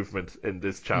all the movement in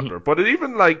this chapter. Mm-hmm. But it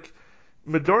even, like,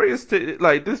 Midoriya's,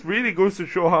 this really goes to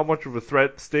show how much of a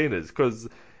threat Stain is, because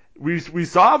we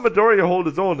saw Midoriya hold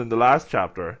his own in the last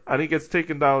chapter, and he gets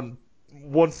taken down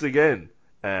once again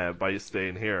by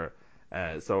Stain here.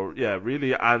 So yeah,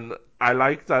 really, and I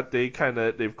like that they've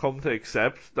come to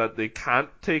accept that they can't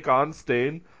take on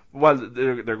Stain. Well,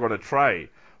 they're going to try,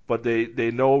 but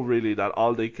they know really that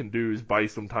all they can do is buy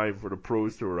some time for the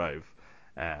pros to arrive.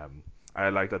 I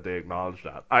like that they acknowledge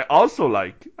that. I also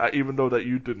like, even though that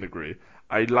you didn't agree,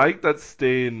 I like that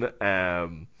Stain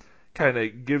kind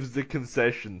of gives the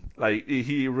concession. Like,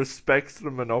 he respects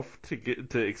them enough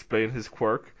to explain his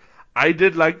quirk. I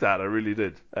did like that. I really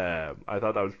did. I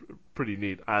thought that was pretty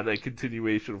neat, and a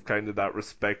continuation of kind of that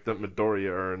respect that Midoriya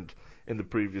earned in the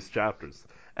previous chapters.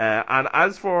 And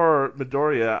as for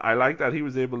Midoriya, I like that he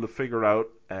was able to figure out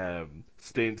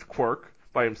Stain's quirk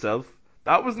by himself.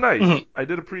 That was nice. Mm-hmm. I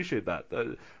did appreciate that.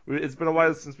 It's been a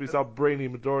while since we saw brainy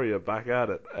Midoriya back at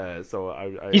it.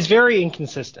 So he's very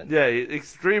inconsistent. Yeah,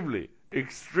 extremely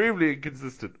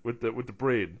inconsistent with the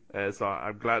brain. So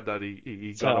I'm glad that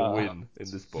he got a win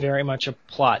in this book. Very much a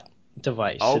plot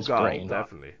device. Oh his god, brain.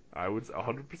 Definitely. I would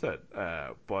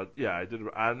 100%. But yeah, I did,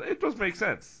 and it does make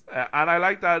sense. And I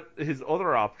like that his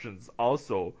other options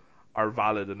also are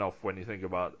valid enough when you think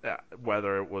about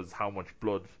whether it was how much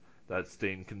blood that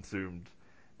Stain consumed,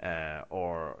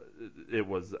 or it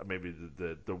was maybe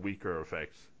the weaker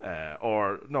effect,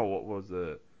 or no, what was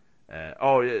the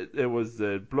it was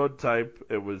the blood type,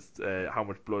 it was how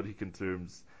much blood he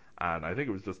consumes, and I think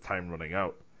it was just time running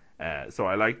out. So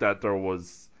I like that there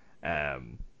was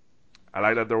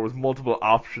multiple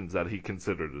options that he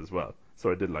considered as well. So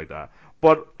I did like that.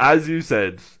 But as you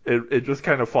said, it just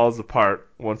kind of falls apart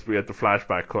once we get to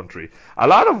flashback country. A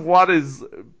lot of what is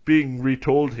being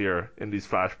retold here in these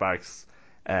flashbacks,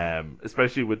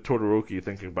 especially with Todoroki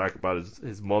thinking back about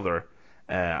his mother,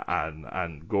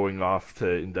 and going off to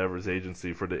Endeavor's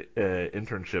agency for the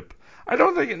internship, I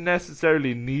don't think it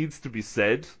necessarily needs to be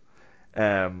said.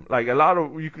 Like,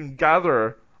 you can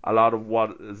gather a lot of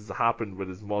what has happened with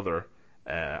his mother.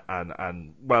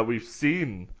 And well, we've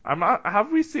seen.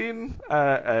 Have we seen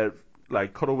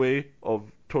like cutaway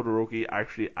of Todoroki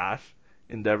actually at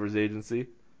Endeavor's agency?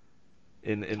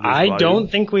 In this volume?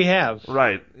 Don't think we have.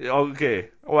 Right. Okay.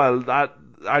 Well,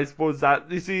 I suppose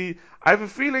that, you see, I have a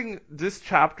feeling this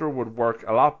chapter would work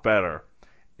a lot better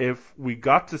if we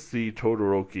got to see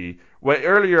Todoroki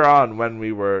earlier on when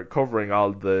we were covering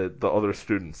all the other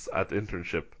students at the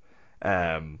internship.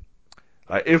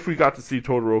 If we got to see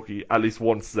Todoroki at least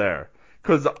once there.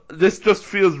 Because this just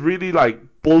feels really, like,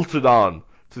 bolted on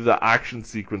to the action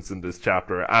sequence in this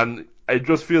chapter. And it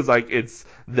just feels like it's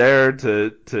there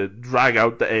to drag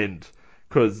out the end.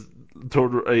 Because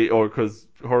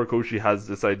Horikoshi has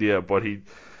this idea, but he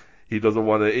doesn't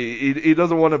want to. He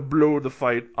doesn't want to blow the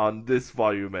fight on this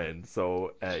volume end.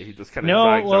 So he just kind of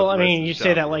drags out the rest of the you chapter.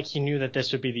 say that like he knew that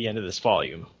this would be the end of this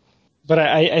volume. But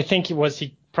I think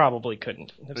he probably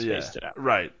couldn't have spaced it out.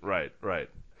 Right.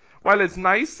 Well, it's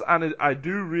nice, and I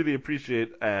do really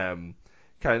appreciate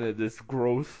kind of this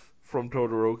growth from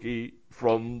Todoroki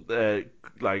from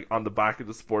like on the back of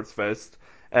the Sports Fest.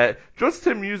 Just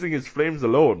him using his flames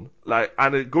alone, like,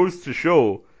 and it goes to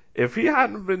show if he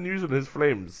hadn't been using his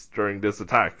flames during this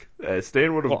attack,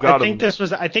 Stain would have got him.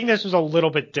 I think this was a little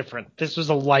bit different. This was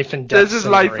a life and death. This is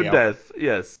life and death.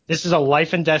 Yes. This is a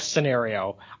life and death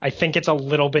scenario. I think it's a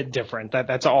little bit different.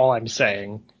 That's all I'm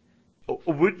saying.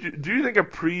 Do you think a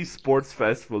pre-sports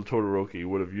festival Todoroki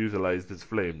would have utilized his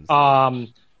flames?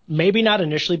 Maybe not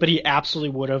initially, but he absolutely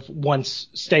would have once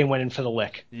Stain went in for the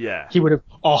lick. Yeah. He would have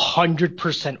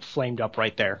 100% flamed up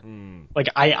right there. Like,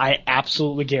 I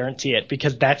absolutely guarantee it,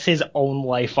 because that's his own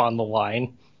life on the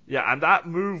line. Yeah, and that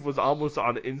move was almost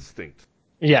on instinct.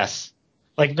 Yes.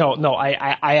 Like, no,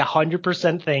 I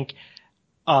 100% think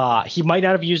he might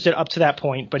not have used it up to that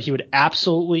point, but he would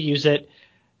absolutely use it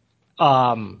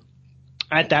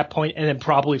at that point, and then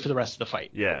probably for the rest of the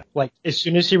fight. Yeah. Like, as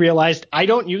soon as he realized, I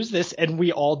don't use this and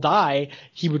we all die,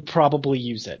 he would probably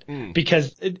use it.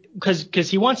 Because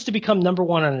he wants to become number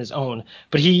one on his own,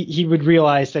 but he would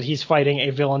realize that he's fighting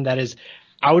a villain that is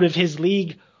out of his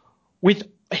league with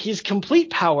his complete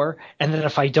power, and that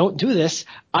if I don't do this,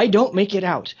 I don't make it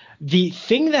out. The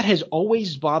thing that has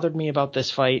always bothered me about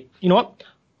this fight, you know what?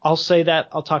 I'll say that.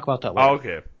 I'll talk about that later. Oh,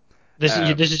 okay. This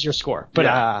is your score, but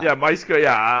my score.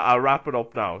 Yeah, I'll wrap it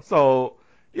up now. So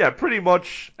yeah, pretty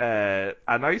much a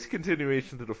nice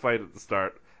continuation to the fight at the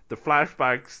start. The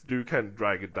flashbacks do kind of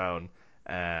drag it down,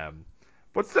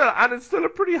 but still, and it's still a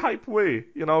pretty hype way,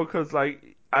 you know, because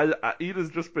like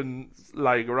Ida's just been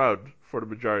lying around for the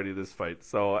majority of this fight.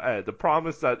 So the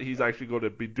promise that he's actually going to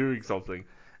be doing something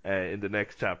in the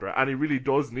next chapter, and he really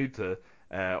does need to,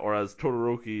 or as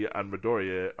Todoroki and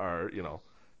Midoriya are, you know.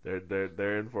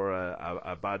 They're in for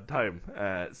a bad time.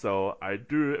 So I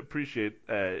do appreciate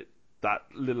that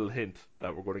little hint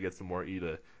that we're going to get some more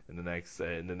Ida in the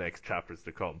next chapters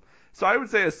to come. So I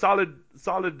would say a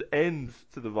solid end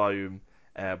to the volume,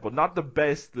 but not the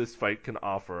best this fight can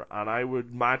offer. And I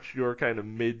would match your kind of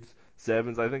mid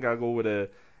sevens. I think I'll go with a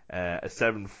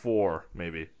 7.4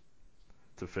 maybe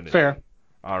to finish. Fair.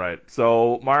 All right.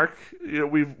 So Mark, you know,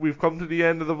 we've come to the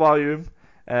end of the volume.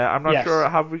 I'm not sure.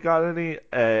 Have we got any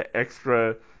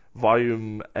extra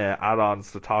volume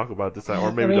add-ons to talk about this,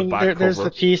 or maybe the back cover? There's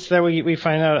the piece that we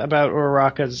find out about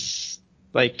Uraraka's,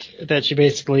 like, that she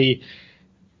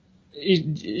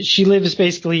lives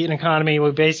basically in an economy.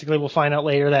 We basically will find out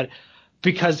later that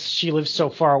because she lives so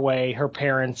far away, her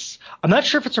parents. I'm not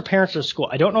sure if it's her parents or school.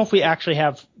 I don't know if we actually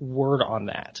have word on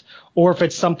that, or if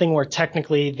it's something where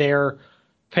technically they're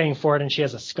paying for it and she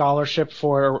has a scholarship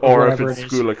for it, or if it's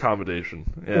school accommodation.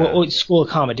 Yeah. Well, school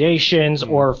accommodations,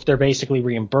 or if they're basically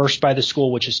reimbursed by the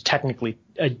school, which is technically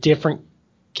a different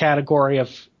category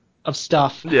of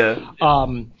stuff. Yeah.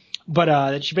 But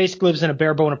that she basically lives in a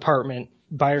bare bone apartment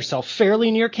by herself,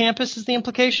 fairly near campus is the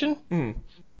implication.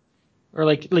 Or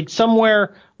like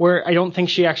somewhere where I don't think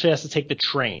she actually has to take the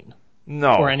train.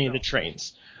 No. Or any of the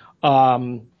trains.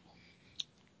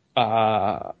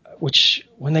 Which,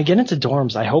 when they get into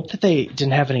dorms, I hope that they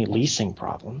didn't have any leasing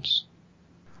problems.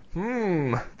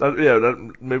 Maybe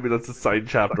that's a side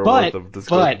chapter worth of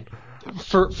discussion.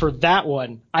 But for that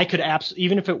one, I could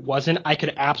even if it wasn't, I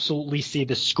could absolutely see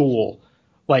the school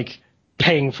like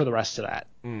paying for the rest of that.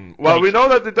 Well, like, we know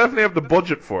that they definitely have the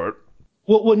budget for it.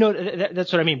 Well, no,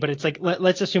 that's what I mean. But it's like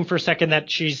let's assume for a second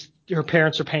that her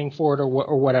parents are paying for it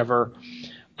or whatever.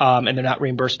 And they're not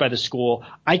reimbursed by the school.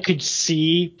 I could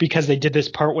see, because they did this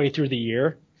partway through the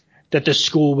year, that the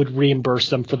school would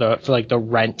reimburse them for the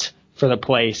rent for the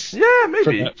place. Yeah,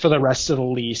 maybe for the rest of the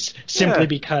lease, simply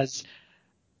because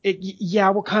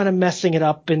we're kind of messing it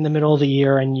up in the middle of the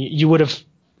year, and you would have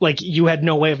you had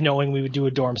no way of knowing we would do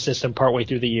a dorm system partway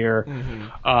through the year,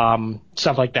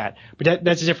 stuff like that. But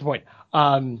that's a different point.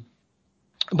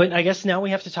 But I guess now we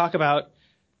have to talk about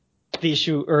the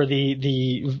issue, or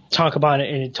the Tankobon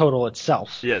in total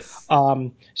itself. Yes.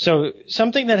 So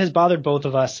something that has bothered both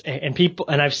of us and people,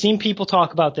 and I've seen people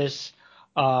talk about this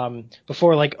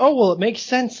before, like, oh, well, it makes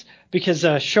sense because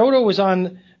Shoto was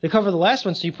on the cover of the last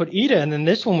one, so you put Ida, and then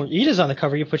this one where Ida's on the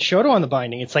cover, you put Shoto on the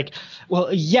binding. It's like, well,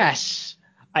 yes,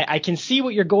 I can see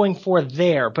what you're going for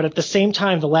there, but at the same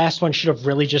time, the last one should have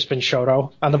really just been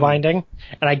Shoto on the binding.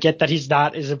 And I get that he's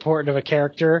not as important of a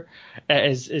character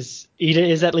as Ida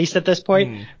is, at least at this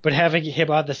point. But having him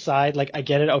on the side, like, I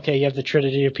get it. Okay, you have the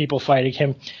trinity of people fighting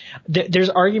him. There's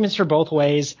arguments for both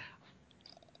ways.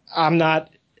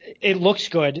 It looks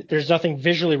good. There's nothing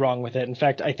visually wrong with it. In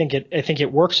fact, I think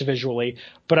it works visually,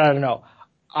 but I don't know.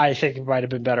 I think it might have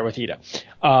been better with Ida.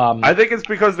 I think it's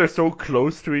because they're so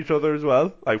close to each other as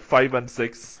well, like 5 and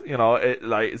 6. It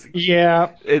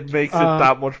makes it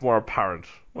that much more apparent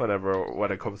when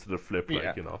it comes to the flip.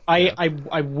 Yeah. Yeah.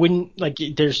 I wouldn't like.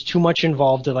 There's too much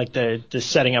involved in like the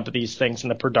setting up of these things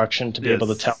and the production to be able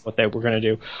to tell what they were going to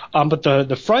do. But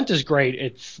the front is great.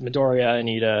 It's Midoriya and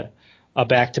Ida,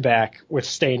 back to back with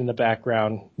Stain in the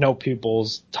background, no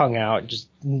pupils, tongue out, just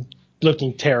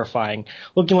looking terrifying,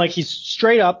 looking like he's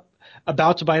straight up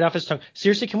about to bite off his tongue.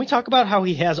 Seriously, can we talk about how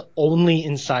he has only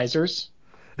incisors?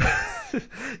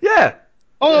 Yeah.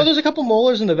 Oh no, there's a couple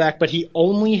molars in the back, but he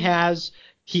only has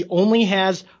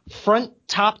front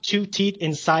top 2 teeth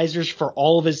incisors for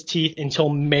all of his teeth until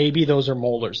maybe those are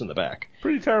molars in the back.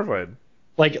 Pretty terrifying.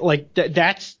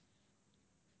 That's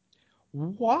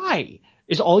why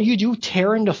is all you do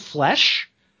tear into flesh?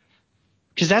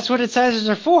 Because that's what incisors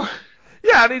are for.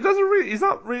 Yeah, and he's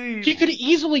not really... He could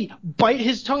easily bite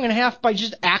his tongue in half by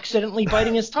just accidentally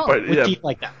biting his tongue with teeth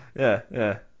like that.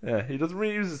 Yeah. He doesn't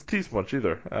really use his teeth much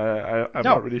either. I'm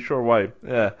not really sure why.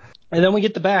 Yeah. And then we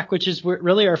get the back, which is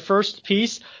really our first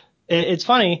piece. It's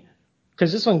funny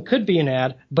because this one could be an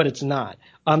ad, but it's not.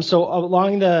 So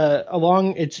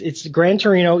it's Gran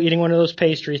Torino eating one of those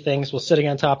pastry things while sitting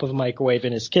on top of a microwave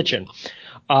in his kitchen.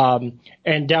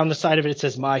 And down the side of it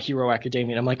says My Hero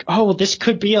Academia. And I'm like, oh, well, this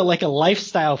could be a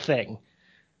lifestyle thing.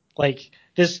 Like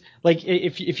this, like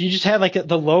if you just had like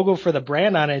the logo for the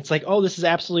brand on it, it's like, oh, this is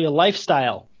absolutely a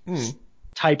lifestyle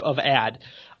type of ad.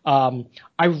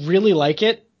 I really like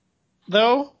it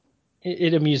though.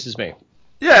 It amuses me.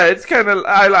 Yeah, it's kind of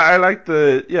I like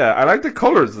the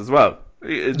colors as well.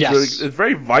 It's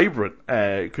very vibrant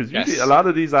because usually a lot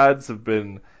of these ads have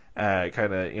been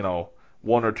kind of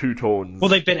 1 or 2 tones.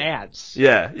 Well, they've been ads.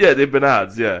 Yeah, they've been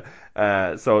ads. Yeah.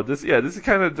 So this is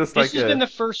kind of just this has been the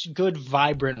first good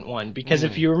vibrant one because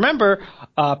if you remember,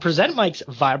 Present Mike's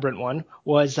vibrant one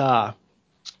was that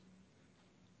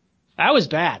was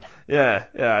bad. Yeah,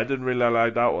 I didn't really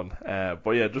like that one.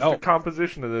 But yeah, just the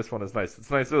composition of this one is nice.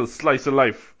 It's a nice little slice of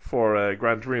life for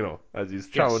Gran Torino as he's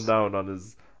chowing down on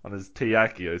his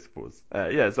teppanyaki, I suppose.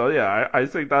 I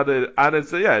think that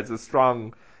it's a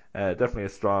strong, definitely a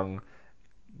strong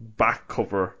back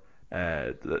cover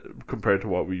compared to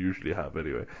what we usually have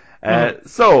anyway.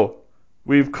 So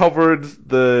we've covered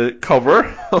the cover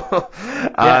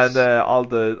and all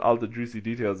the juicy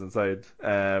details inside.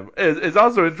 It's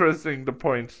also interesting to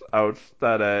point out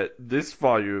that this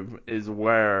volume is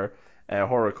where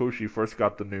Horikoshi first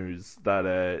got the news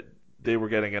that they were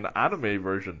getting an anime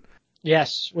version.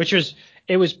 Yes,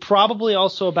 it was probably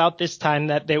also about this time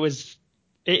that it was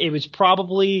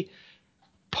probably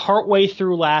partway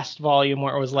through last volume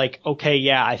where it was like, okay,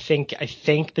 yeah, I think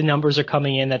the numbers are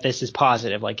coming in that this is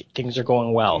positive, like things are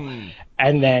going well.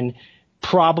 And then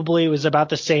probably it was about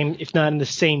the same, if not in the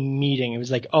same meeting, it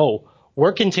was like, oh,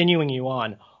 we're continuing you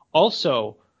on.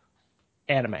 Also,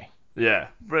 anime. Yeah,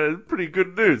 pretty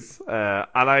good news. And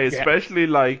I especially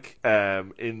like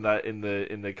in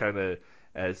the kind of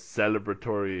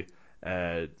celebratory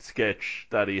sketch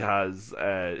that he has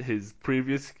his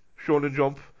previous Shonen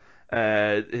Jump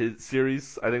his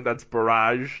series. I think that's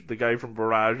Barrage, the guy from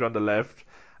Barrage on the left,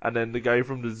 and then the guy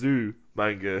from the Zoo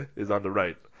manga is on the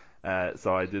right.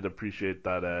 So I did appreciate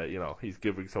that. He's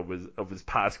giving some of his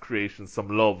past creations some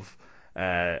love.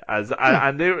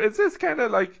 It's just kind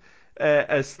of like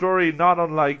a story not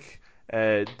unlike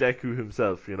Deku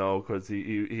himself, because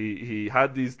he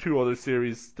had these 2 other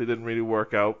series that didn't really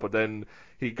work out, but then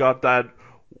he got that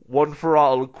one for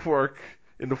all quirk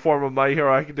in the form of My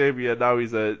Hero Academia, and now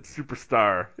he's a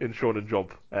superstar in Shonen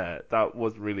Jump. That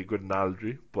was a really good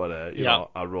analogy, but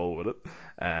I'll roll with it.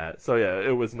 So yeah,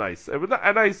 it was nice. It was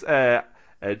a nice,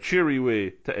 cheery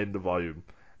way to end the volume,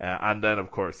 and then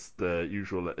of course the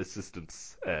usual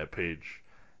assistance page.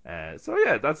 So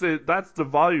yeah, that's it. That's the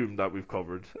volume that we've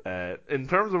covered. In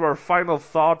terms of our final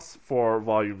thoughts for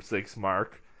volume 6,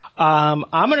 Mark. I'm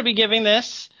going to be giving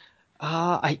this.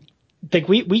 I think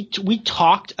we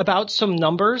talked about some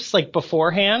numbers like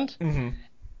beforehand,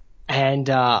 and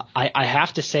I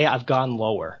have to say I've gone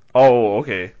lower. Oh,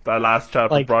 okay. That last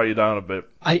chapter brought you down a bit.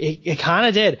 It kind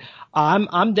of did.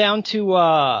 I'm down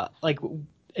to like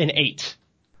an 8.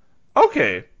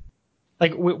 Okay.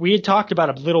 Like we had talked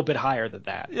about a little bit higher than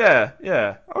that.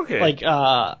 Yeah. Okay. Like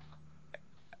I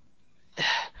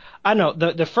don't know.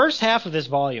 The first half of this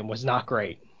volume was not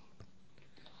great.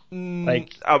 I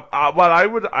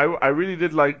really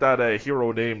did like that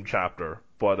hero name chapter,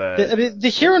 but the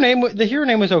hero name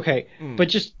was okay, but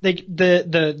just like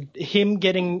the him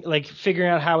getting like figuring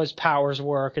out how his powers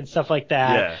work and stuff like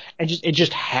that, and it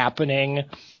just happening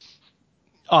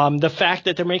The fact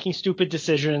that they're making stupid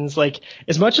decisions, like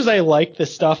as much as I like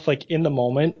this stuff, like in the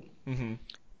moment,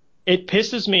 it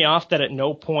pisses me off that at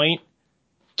no point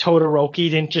Todoroki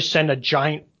didn't just send a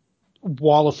giant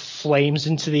wall of flames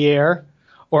into the air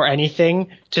or anything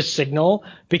to signal,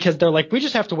 because they're like, we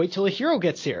just have to wait till a hero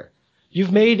gets here.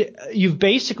 You've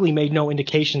basically made no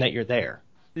indication that you're there.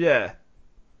 Yeah.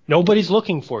 Nobody's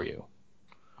looking for you.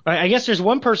 I guess there's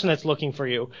one person that's looking for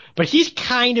you, but he's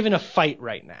kind of in a fight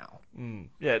right now.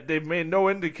 Yeah, they've made no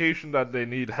indication that they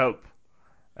need help.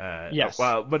 Yes.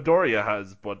 Well, Midoriya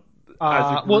has, but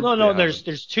as a group, no.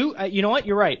 There's two. You know what?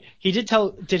 You're right. Did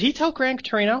he tell Gran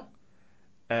Torino?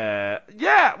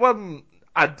 Yeah. Well,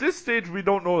 at this stage, we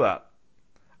don't know that.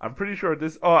 I'm pretty sure at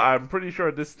this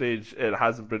stage it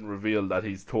hasn't been revealed that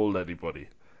he's told anybody.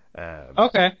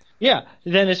 Okay. Yeah.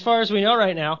 Then as far as we know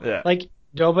right now, like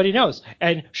nobody knows,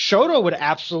 and Shoto would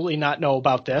absolutely not know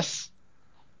about this.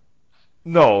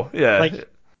 No. Yeah.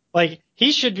 Like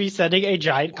he should be sending a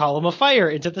giant column of fire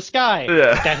into the sky.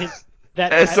 Yeah.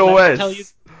 That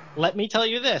SOS. Let me tell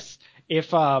you this: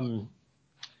 if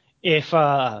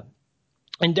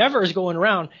Endeavor is going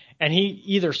around and he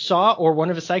either saw, or one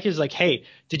of his psychics was like, hey,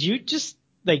 did you just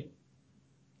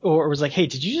or was like, hey,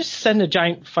 did you just send a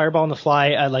giant fireball in the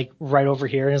fly like right over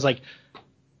here? And it's like,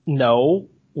 no,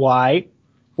 why?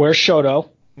 Where's Shoto?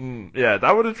 Yeah,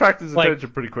 that would attract his attention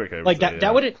pretty quick.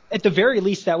 That would, at the very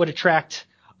least, that would attract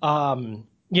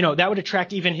that would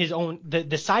attract even his own the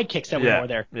sidekicks that were more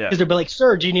there, because they'd be like,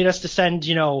 sir, do you need us to send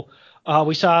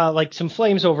we saw like some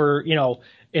flames over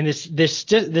in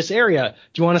this area,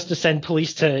 do you want us to send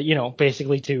police to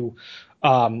basically to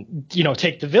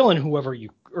take the villain, whoever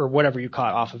you or whatever you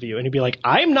caught off of you? And he'd be like,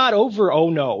 I'm not over, oh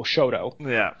no, Shoto,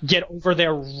 get over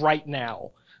there right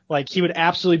now. Like he would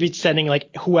absolutely be sending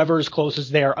like whoever is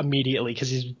closest there immediately, because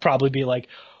he'd probably be like,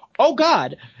 oh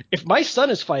God, if my son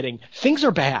is fighting, things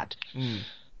are bad.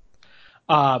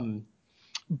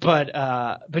 But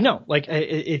no, like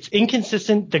it's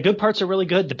inconsistent. The good parts are really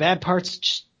good. The bad parts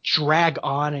just drag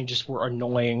on and just were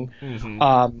annoying.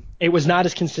 It was not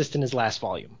as consistent as last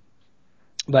volume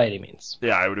by any means.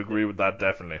 Yeah, I would agree with that,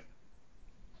 definitely.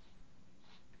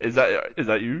 Is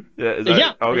that you?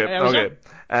 Yeah. Okay.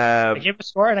 I gave a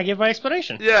score and I gave my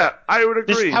explanation. Yeah, I would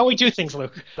agree. This is how we do things,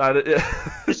 Luke.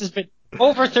 This has been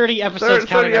over 30 episodes.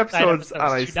 30 episodes, and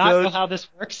I still not know how this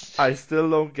works. I still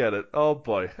don't get it. Oh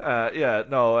boy.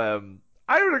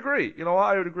 I would agree. You know what?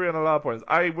 I would agree on a lot of points.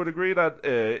 I would agree that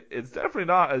it's definitely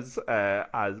not as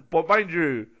but mind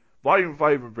you, Volume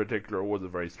 5 in particular was a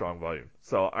very strong volume.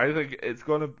 So I think it's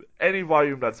any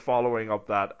volume that's following up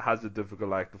that has a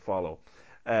difficult act to follow.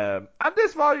 And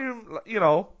this volume,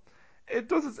 it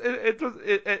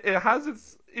has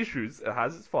its issues, it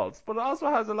has its faults, but it also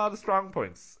has a lot of strong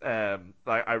points.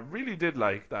 Like I really did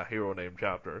like that hero name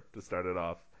chapter to start it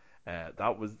off.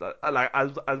 That was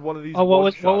as one of these. Oh,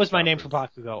 what was my name for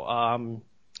Bakugo?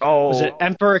 Was it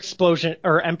Emperor Explosion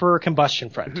or Emperor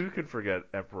Combustion Friend? Who could forget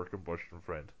Emperor Combustion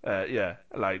Friend?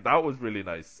 That was really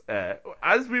nice.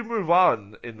 As we move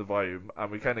on in the volume, and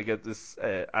we kind of get this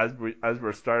as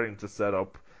we're starting to set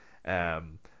up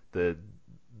the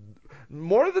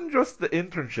more than just the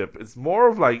internship. It's more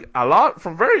of like a lot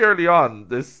from very early on.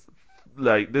 This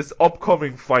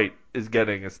upcoming fight is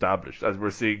getting established as we're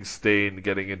seeing Stain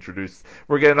getting introduced.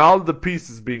 We're getting all the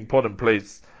pieces being put in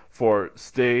place for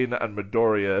Stain and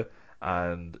Midoriya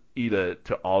and Ida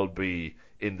to all be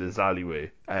in this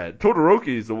alleyway.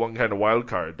 Todoroki is the one kind of wild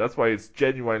card. That's why it's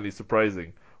genuinely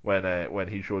surprising when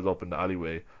he shows up in the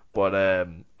alleyway. But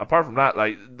apart from that,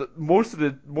 like most of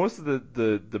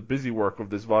the busy work of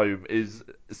this volume is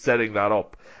setting that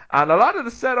up, and a lot of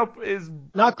the setup is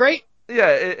not great. Yeah,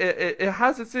 it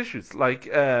has its issues. Like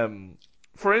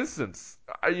for instance,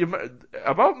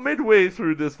 about midway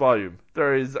through this volume,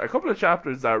 there is a couple of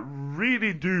chapters that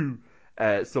really do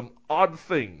some odd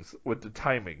things with the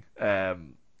timing.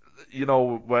 When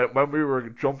we were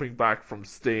jumping back from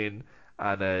Stain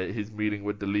and his meeting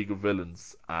with the League of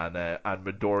Villains and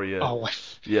Midoriya. Oh,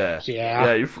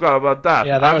 yeah, you forgot about that.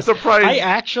 Yeah, I'm surprised. I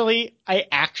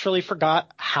actually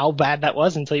forgot how bad that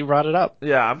was until you brought it up.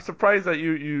 Yeah, I'm surprised that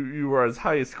you were as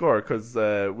high a score, because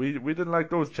we didn't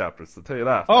like those chapters. I'll tell you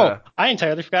that. I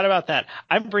entirely forgot about that.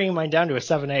 I'm bringing mine down to a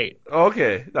 7-8.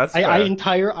 Okay, that's fair.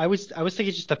 I was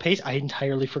thinking just the pace. I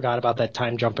entirely forgot about that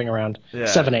time jumping around.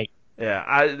 7-8.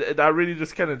 Yeah, that really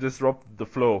just kind of disrupted the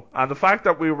flow, and the fact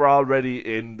that we were already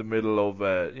in the middle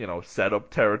of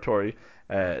setup territory,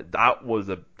 that was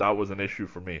an issue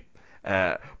for me.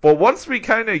 But once we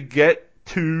kind of get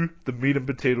to the meat and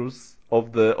potatoes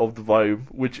of the volume,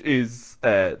 which is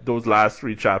those last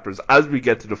 3 chapters, as we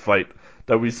get to the fight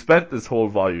that we spent this whole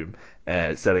volume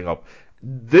setting up,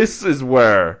 this is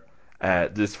where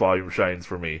this volume shines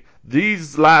for me.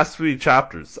 These last 3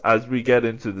 chapters, as we get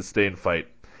into the Stain fight,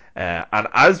 and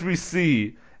as we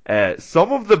see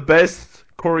some of the best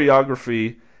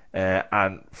choreography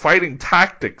and fighting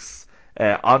tactics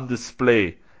on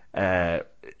display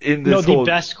in this the whole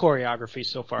best choreography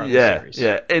so far in the yeah, series.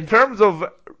 yeah. In terms of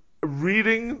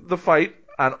reading the fight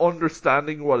and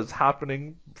understanding what is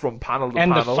happening from panel to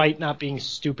and panel, the fight not being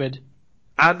stupid.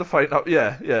 and the fight,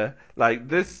 yeah. Like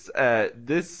this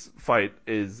fight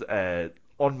is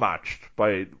unmatched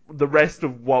by the rest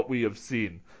of what we have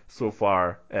seen so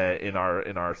far in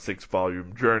our 6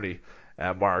 volume journey,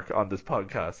 Mark, on this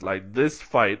podcast. Like this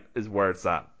fight is where it's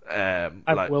at. I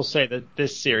will say that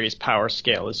this series power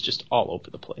scale is just all over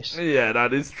the place. Yeah,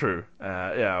 that is true.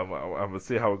 Yeah, I'm gonna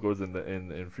see how it goes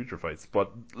in future fights.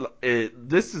 But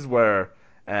this is where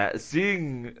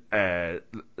seeing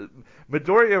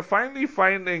Midoriya finally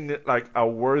finding like a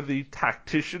worthy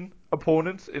tactician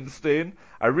opponent in Stain.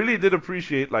 I really did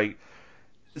appreciate like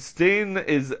Stain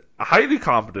is highly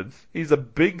competent. He's a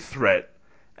big threat.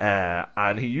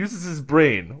 And he uses his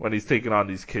brain when he's taking on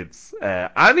these kids.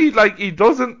 And he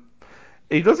doesn't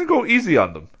go easy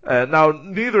on them. Now,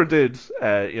 neither did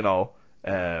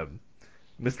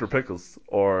Mr. Pickles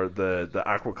or the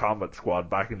Aqua Combat Squad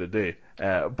back in the day.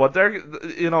 But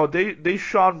they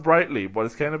shone brightly, but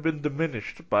it's kind of been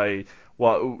diminished by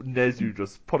what Nezu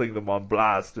just putting them on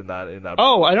blast in that.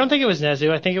 Oh, I don't think it was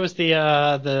Nezu. I think it was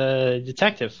the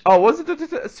detective. Oh, was it the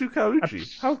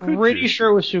Sukauchi? How could you? Pretty sure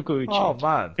it was Sukauchi. Oh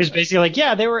man, it was basically like,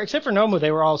 yeah, they were, except for Nomu, they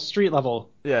were all street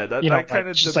level. Yeah, that kind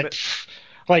of just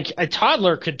like a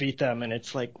toddler could beat them, and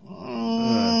it's like,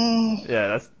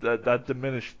 yeah, that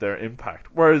diminished their impact.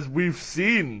 Whereas we've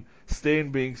seen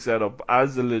Stain being set up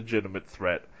as a legitimate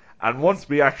threat, and once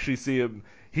we actually see him,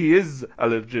 he is a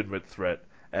legitimate threat,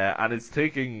 and it's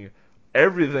taking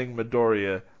everything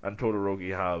Midoriya and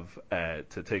Todoroki have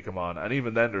to take him on, and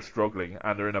even then they're struggling,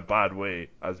 and they're in a bad way,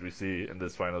 as we see in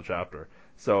this final chapter.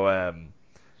 So,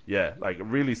 yeah, like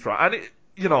really strong. And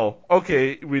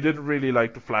okay, we didn't really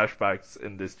like the flashbacks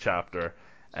in this chapter.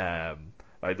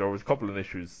 Like there was a couple of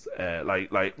issues.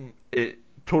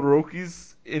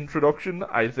 Todoroki's introduction,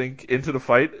 I think, into the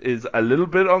fight is a little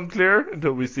bit unclear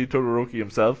until we see Todoroki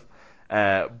himself.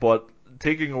 But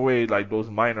taking away like those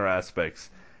minor aspects,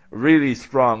 really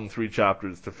strong 3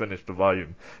 chapters to finish the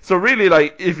volume. So really,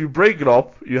 like if you break it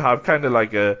up, you have kind of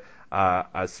like a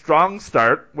strong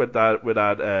start with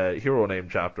that hero name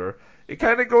chapter. It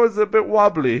kind of goes a bit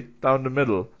wobbly down the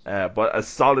middle, but a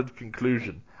solid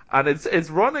conclusion. And it's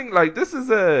running like this is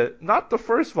not the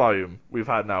first volume we've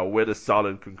had now with a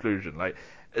solid conclusion. Like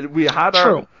we had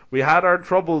our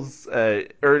troubles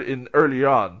early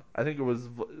on. I think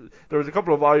there was a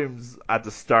couple of volumes at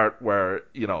the start where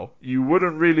you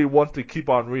wouldn't really want to keep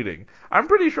on reading. I'm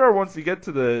pretty sure once you get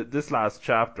to this last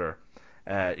chapter,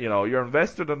 you're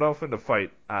invested enough in the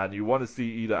fight and you want to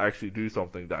see Ida actually do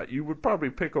something that you would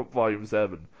probably pick up volume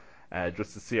 7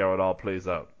 just to see how it all plays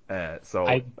out. So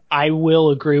I will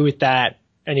agree with that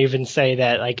and even say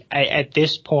that like at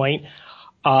this point,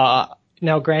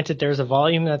 now granted there's a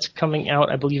volume that's coming out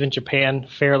I believe in Japan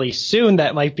fairly soon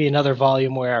that might be another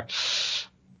volume where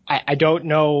I don't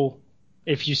know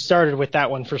if you started with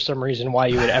that one for some reason why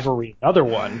you would ever read another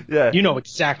one. Yeah. You know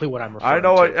exactly what I'm referring to.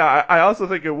 I know. To. I also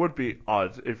think it would be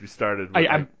odd if you started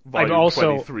with volume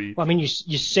 23. Well, I mean, you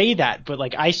say that, but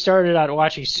like I started out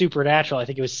watching Supernatural. I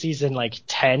think it was season like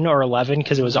 10 or 11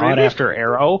 because it was on after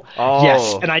Arrow. Oh.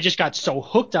 Yes, and I just got so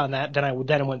hooked on that then I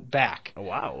went back. Oh,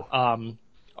 wow.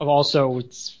 Also,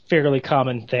 it's a fairly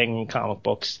common thing in comic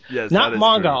books. Yes, not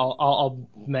manga. True. I'll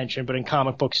mention, but in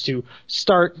comic books to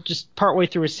start just partway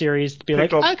through a series to be I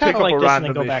kind of like this and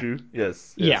then go issue. back.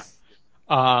 Yes. Yeah.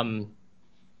 I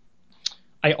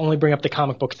only bring up the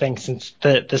comic book thing since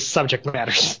the subject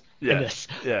matters in this.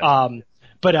 Yeah.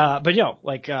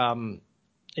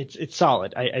 It's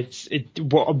solid.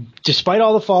 Despite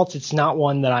all the faults, it's not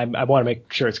one that I want to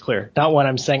make sure it's clear. Not one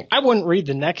I'm saying I wouldn't read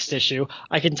the next issue.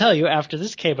 I can tell you after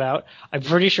this came out, I'm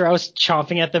pretty sure I was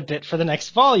chomping at the bit for the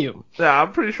next volume. Yeah,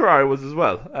 I'm pretty sure I was as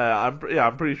well.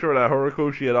 I'm pretty sure that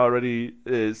Horikoshi had already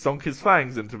sunk his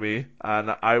fangs into me,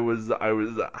 and I was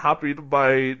happy to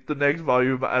buy the next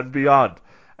volume and beyond.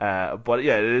 But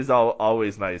yeah, it is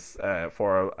always nice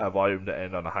for a volume to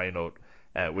end on a high note,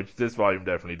 which this volume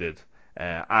definitely did.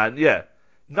 And yeah,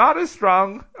 not as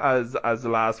strong as the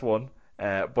last one,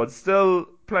 but still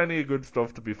plenty of good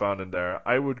stuff to be found in there.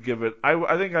 I would give it.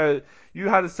 I think you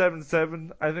had a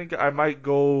 7.7. I think I might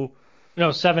go. No,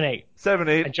 7.8.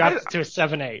 7.8. I dropped it to a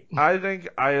 7.8. I think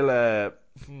I'll. I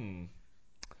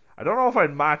don't know if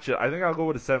I'd match it. I think I'll go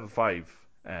with a 7.5.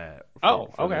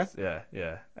 Okay. this. Yeah.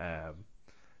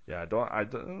 Yeah, I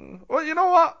don't. Well, you know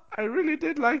what? I really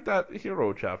did like that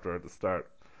hero chapter at the start.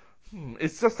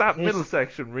 It's just that middle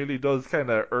section really does kind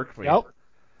of irk me.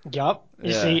 Yup.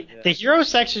 You Yeah. see, the hero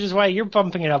section is why you're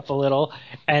bumping it up a little,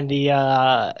 and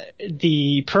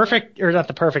the perfect, or not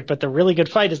the perfect, but the really good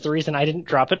fight is the reason I didn't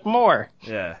drop it more.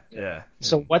 Yeah.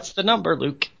 So what's the number,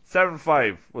 Luke?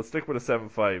 7.5. We'll stick with a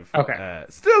 7.5. Okay.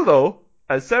 Still though,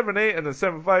 a 7.8 and a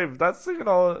 7.5.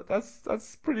 That's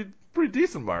that's pretty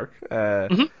decent, Mark.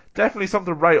 Definitely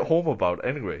something to write home about.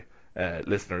 Anyway,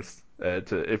 listeners,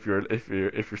 if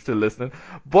you're still listening.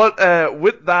 But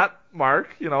with that,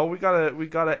 Mark, we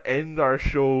gotta end our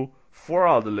show for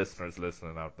all the listeners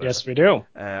listening out there. Yes, we do.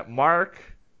 Mark,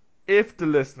 if the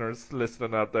listeners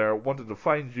listening out there wanted to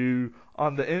find you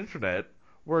on the internet,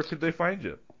 where could they find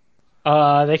you?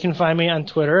 They can find me on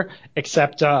Twitter,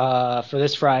 except for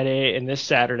this Friday and this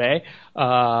Saturday,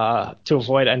 to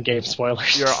avoid endgame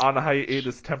spoilers. You're on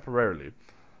hiatus temporarily.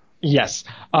 Yes.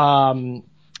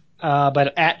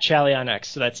 But at Chalionx,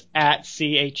 so that's at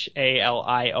CHALIONX.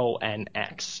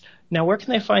 Now, where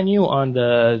can they find you on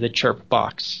the Chirp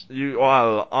box?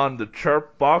 On the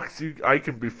Chirp box, I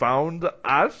can be found at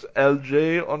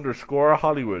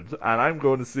LJ_Hollywood, and I'm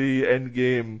going to see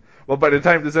Endgame. Well, by the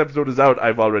time this episode is out,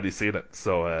 I've already seen it.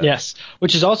 So yes,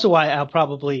 which is also why I'll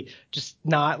probably just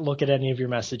not look at any of your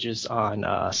messages on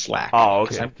Slack. Oh,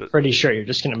 okay. I'm pretty sure you're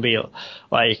just going to be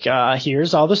like,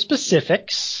 here's all the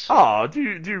specifics. Oh, do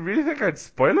you really think I'd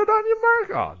spoil it on you,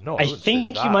 Mark? Oh, no. I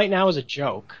think you might now as a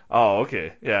joke. Oh,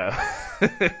 okay. Yeah.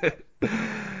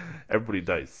 Everybody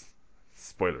dies.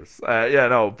 Spoilers. Yeah,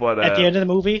 no, but at the end of the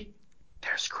movie,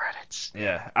 there's credits.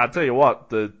 Yeah, I'll tell you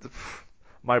what,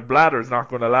 my bladder's not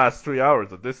going to last 3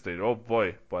 hours at this stage. Oh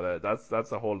boy, but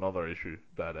that's a whole nother issue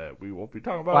that we won't be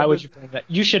talking about. Why would you bring that?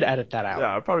 You should edit that out.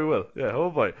 Yeah, I probably will. Yeah, oh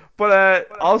boy.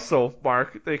 But also,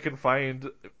 Mark, they can find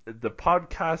the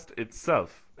podcast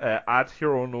itself at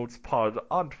Hero Notes Pod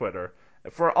on Twitter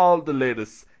for all the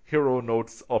latest Hero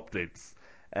Notes updates.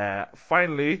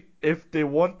 Finally, if they're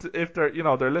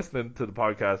listening to the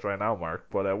podcast right now, Mark,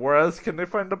 but where else can they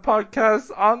find the podcast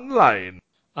online?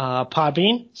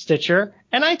 Podbean, Stitcher,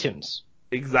 and iTunes.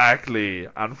 Exactly.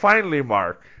 And finally,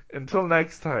 Mark, until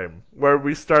next time, where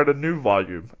we start a new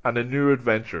volume and a new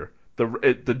adventure.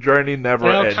 The journey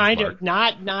never ends, kind Mark. of,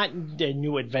 not a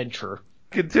new adventure.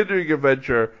 Continuing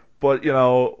adventure, but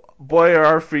boy, are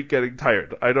our feet getting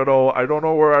tired. I don't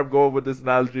know where I'm going with this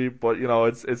analogy, but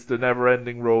it's the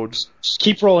never-ending road. Just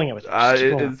keep rolling it with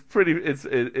it.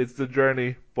 It's the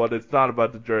journey, but it's not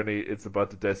about the journey. It's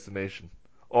about the destination,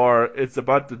 or it's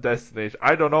about the destination.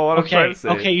 I don't know what I'm trying to say.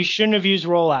 Okay, you shouldn't have used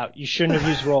rollout. You should not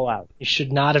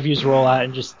have used rollout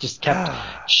and just kept.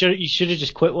 You should have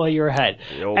just quit while you were ahead.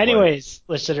 Anyways,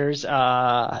 listeners,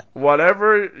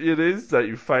 whatever it is that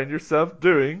you find yourself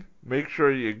doing, make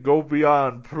sure you go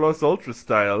beyond plus ultra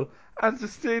style, and to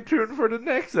stay tuned for the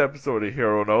next episode of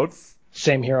Hero Notes.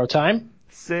 Same hero time.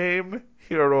 Same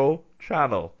hero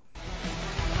channel.